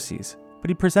 conspiracies, but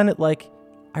he'd present it like,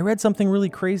 I read something really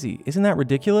crazy, isn't that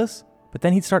ridiculous? But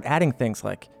then he'd start adding things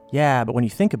like, yeah, but when you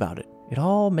think about it, it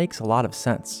all makes a lot of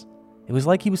sense. It was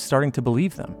like he was starting to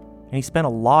believe them, and he spent a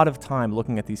lot of time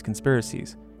looking at these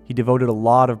conspiracies. He devoted a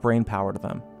lot of brain power to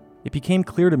them. It became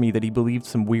clear to me that he believed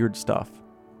some weird stuff.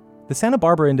 The Santa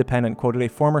Barbara Independent quoted a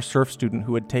former surf student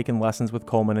who had taken lessons with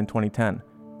Coleman in 2010.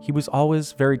 He was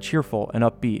always very cheerful and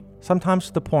upbeat, sometimes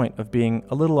to the point of being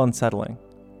a little unsettling.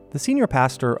 The senior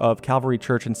pastor of Calvary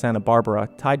Church in Santa Barbara,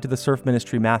 tied to the surf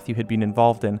ministry Matthew had been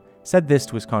involved in, said this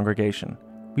to his congregation.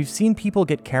 We've seen people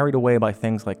get carried away by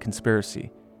things like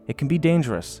conspiracy. It can be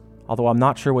dangerous, although I'm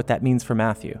not sure what that means for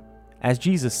Matthew. As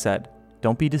Jesus said,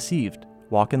 don't be deceived,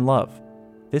 walk in love.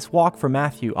 This walk for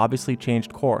Matthew obviously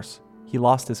changed course. He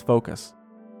lost his focus.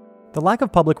 The lack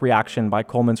of public reaction by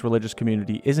Coleman's religious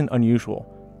community isn't unusual.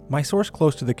 My source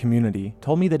close to the community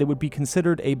told me that it would be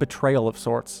considered a betrayal of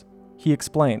sorts. He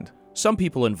explained, "Some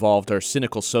people involved are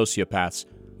cynical sociopaths,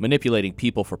 manipulating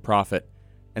people for profit,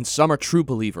 and some are true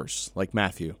believers, like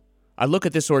Matthew. I look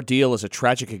at this ordeal as a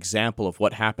tragic example of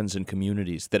what happens in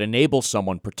communities that enable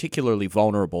someone particularly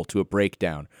vulnerable to a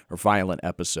breakdown or violent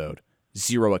episode.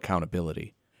 Zero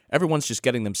accountability. Everyone's just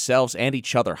getting themselves and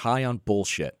each other high on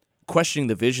bullshit. Questioning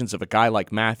the visions of a guy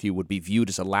like Matthew would be viewed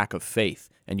as a lack of faith,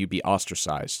 and you'd be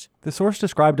ostracized." The source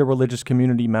described a religious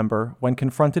community member, when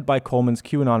confronted by Coleman's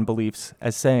QAnon beliefs,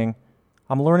 as saying,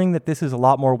 "I'm learning that this is a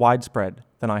lot more widespread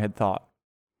than I had thought."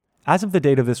 As of the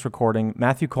date of this recording,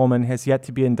 Matthew Coleman has yet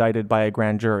to be indicted by a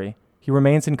grand jury. He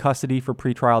remains in custody for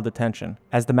pretrial detention,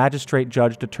 as the magistrate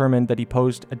judge determined that he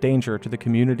posed a danger to the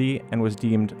community and was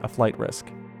deemed a flight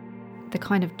risk. The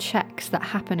kind of checks that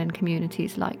happen in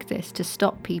communities like this to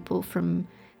stop people from,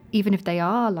 even if they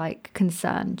are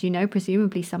concerned,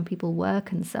 presumably some people were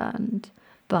concerned,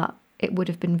 but it would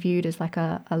have been viewed as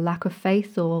a lack of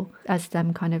faith, or as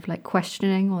them kind of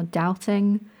questioning or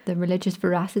doubting the religious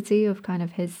veracity of kind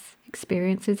of his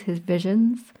experiences, his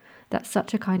visions. That's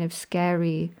such a kind of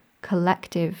scary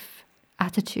collective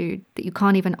attitude that you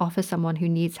can't even offer someone who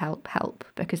needs help,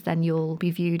 because then you'll be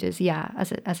viewed as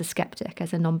a skeptic,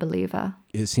 as a non-believer.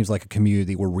 It seems like a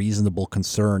community where reasonable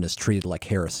concern is treated like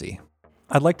heresy.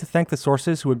 I'd like to thank the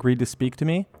sources who agreed to speak to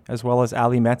me, as well as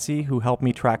Ali Metzi, who helped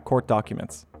me track court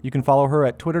documents. You can follow her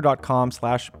at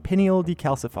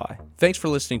twitter.com/pinealdecalcify. Thanks for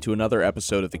listening to another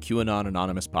episode of the QAnon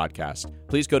Anonymous podcast.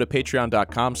 Please go to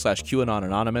patreon.com/QAnon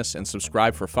Anonymous and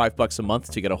subscribe for $5 a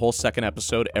month to get a whole second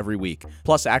episode every week,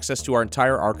 plus access to our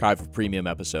entire archive of premium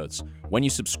episodes. When you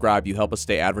subscribe, you help us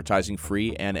stay advertising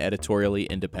free and editorially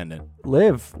independent.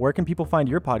 Liv, where can people find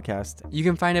your podcast? You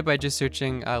can find it by just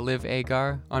searching Liv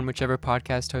Agar on whichever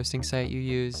podcast hosting site you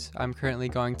use. I'm currently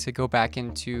going to go back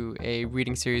into a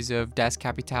reading series of Das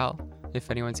Kapital,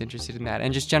 if anyone's interested in that,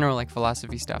 and just general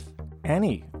philosophy stuff.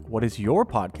 Annie, what is your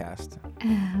podcast?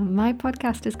 My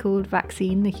podcast is called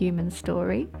Vaccine, the Human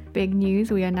Story. Big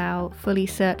news, we are now fully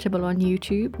searchable on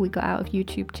YouTube. We got out of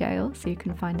YouTube jail, so you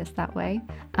can find us that way.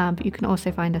 But you can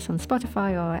also find us on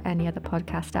Spotify or any other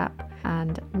podcast app.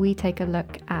 And we take a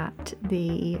look at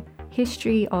the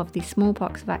history of the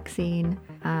smallpox vaccine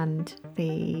and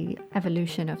the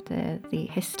evolution of the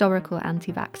historical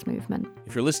anti-vax movement.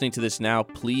 If you're listening to this now,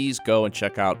 please go and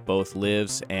check out both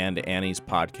Liv's and Annie's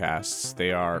podcasts.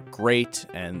 They are great,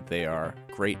 and they are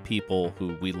great people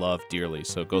who we love dearly,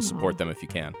 so go support them if you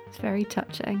can. It's very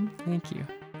touching. Thank you.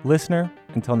 Listener,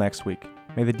 until next week,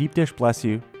 may the deep dish bless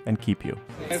you and keep you.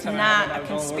 It's not a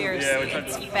conspiracy,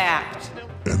 it's fact.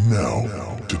 And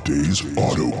now, today's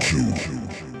auto cue.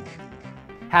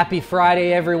 Happy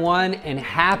Friday, everyone, and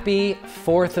happy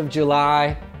 4th of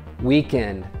July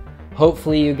weekend.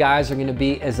 Hopefully you guys are going to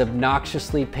be as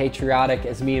obnoxiously patriotic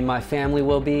as me and my family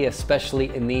will be,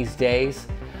 especially in these days.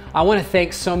 I want to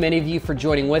thank so many of you for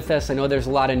joining with us. I know there's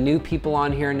a lot of new people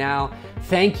on here now.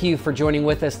 Thank you for joining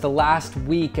with us the last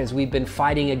week as we've been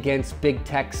fighting against big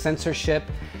tech censorship,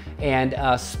 and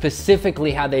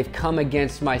specifically how they've come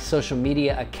against my social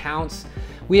media accounts.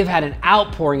 We have had an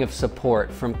outpouring of support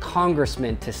from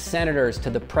congressmen to senators to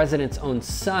the president's own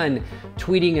son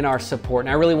tweeting in our support.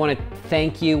 And I really want to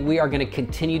thank you. We are going to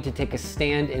continue to take a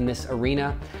stand in this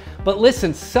arena. But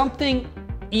listen, something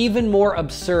even more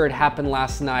absurd happened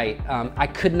last night. I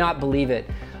could not believe it.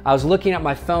 I was looking at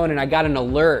my phone and I got an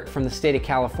alert from the state of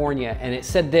California, and it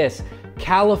said this: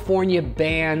 California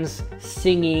bans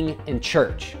singing in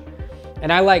church.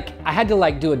 And I had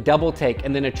to do a double take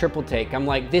and then a triple take. I'm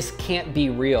like, this can't be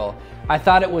real. I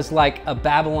thought it was like a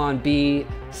Babylon Bee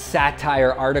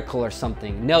satire article or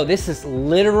something. No, this is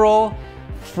literal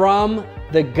from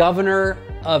the governor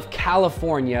of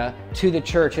California to the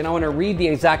church. And I want to read the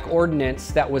exact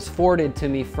ordinance that was forwarded to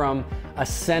me from a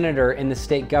senator in the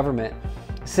state government.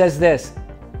 It says this: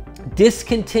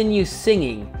 discontinue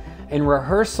singing in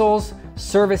rehearsals,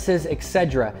 services,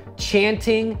 etc.,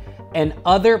 chanting, and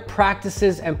other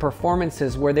practices and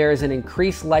performances where there is an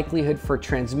increased likelihood for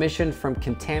transmission from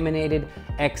contaminated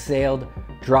exhaled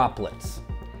droplets.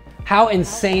 How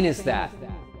insane is that?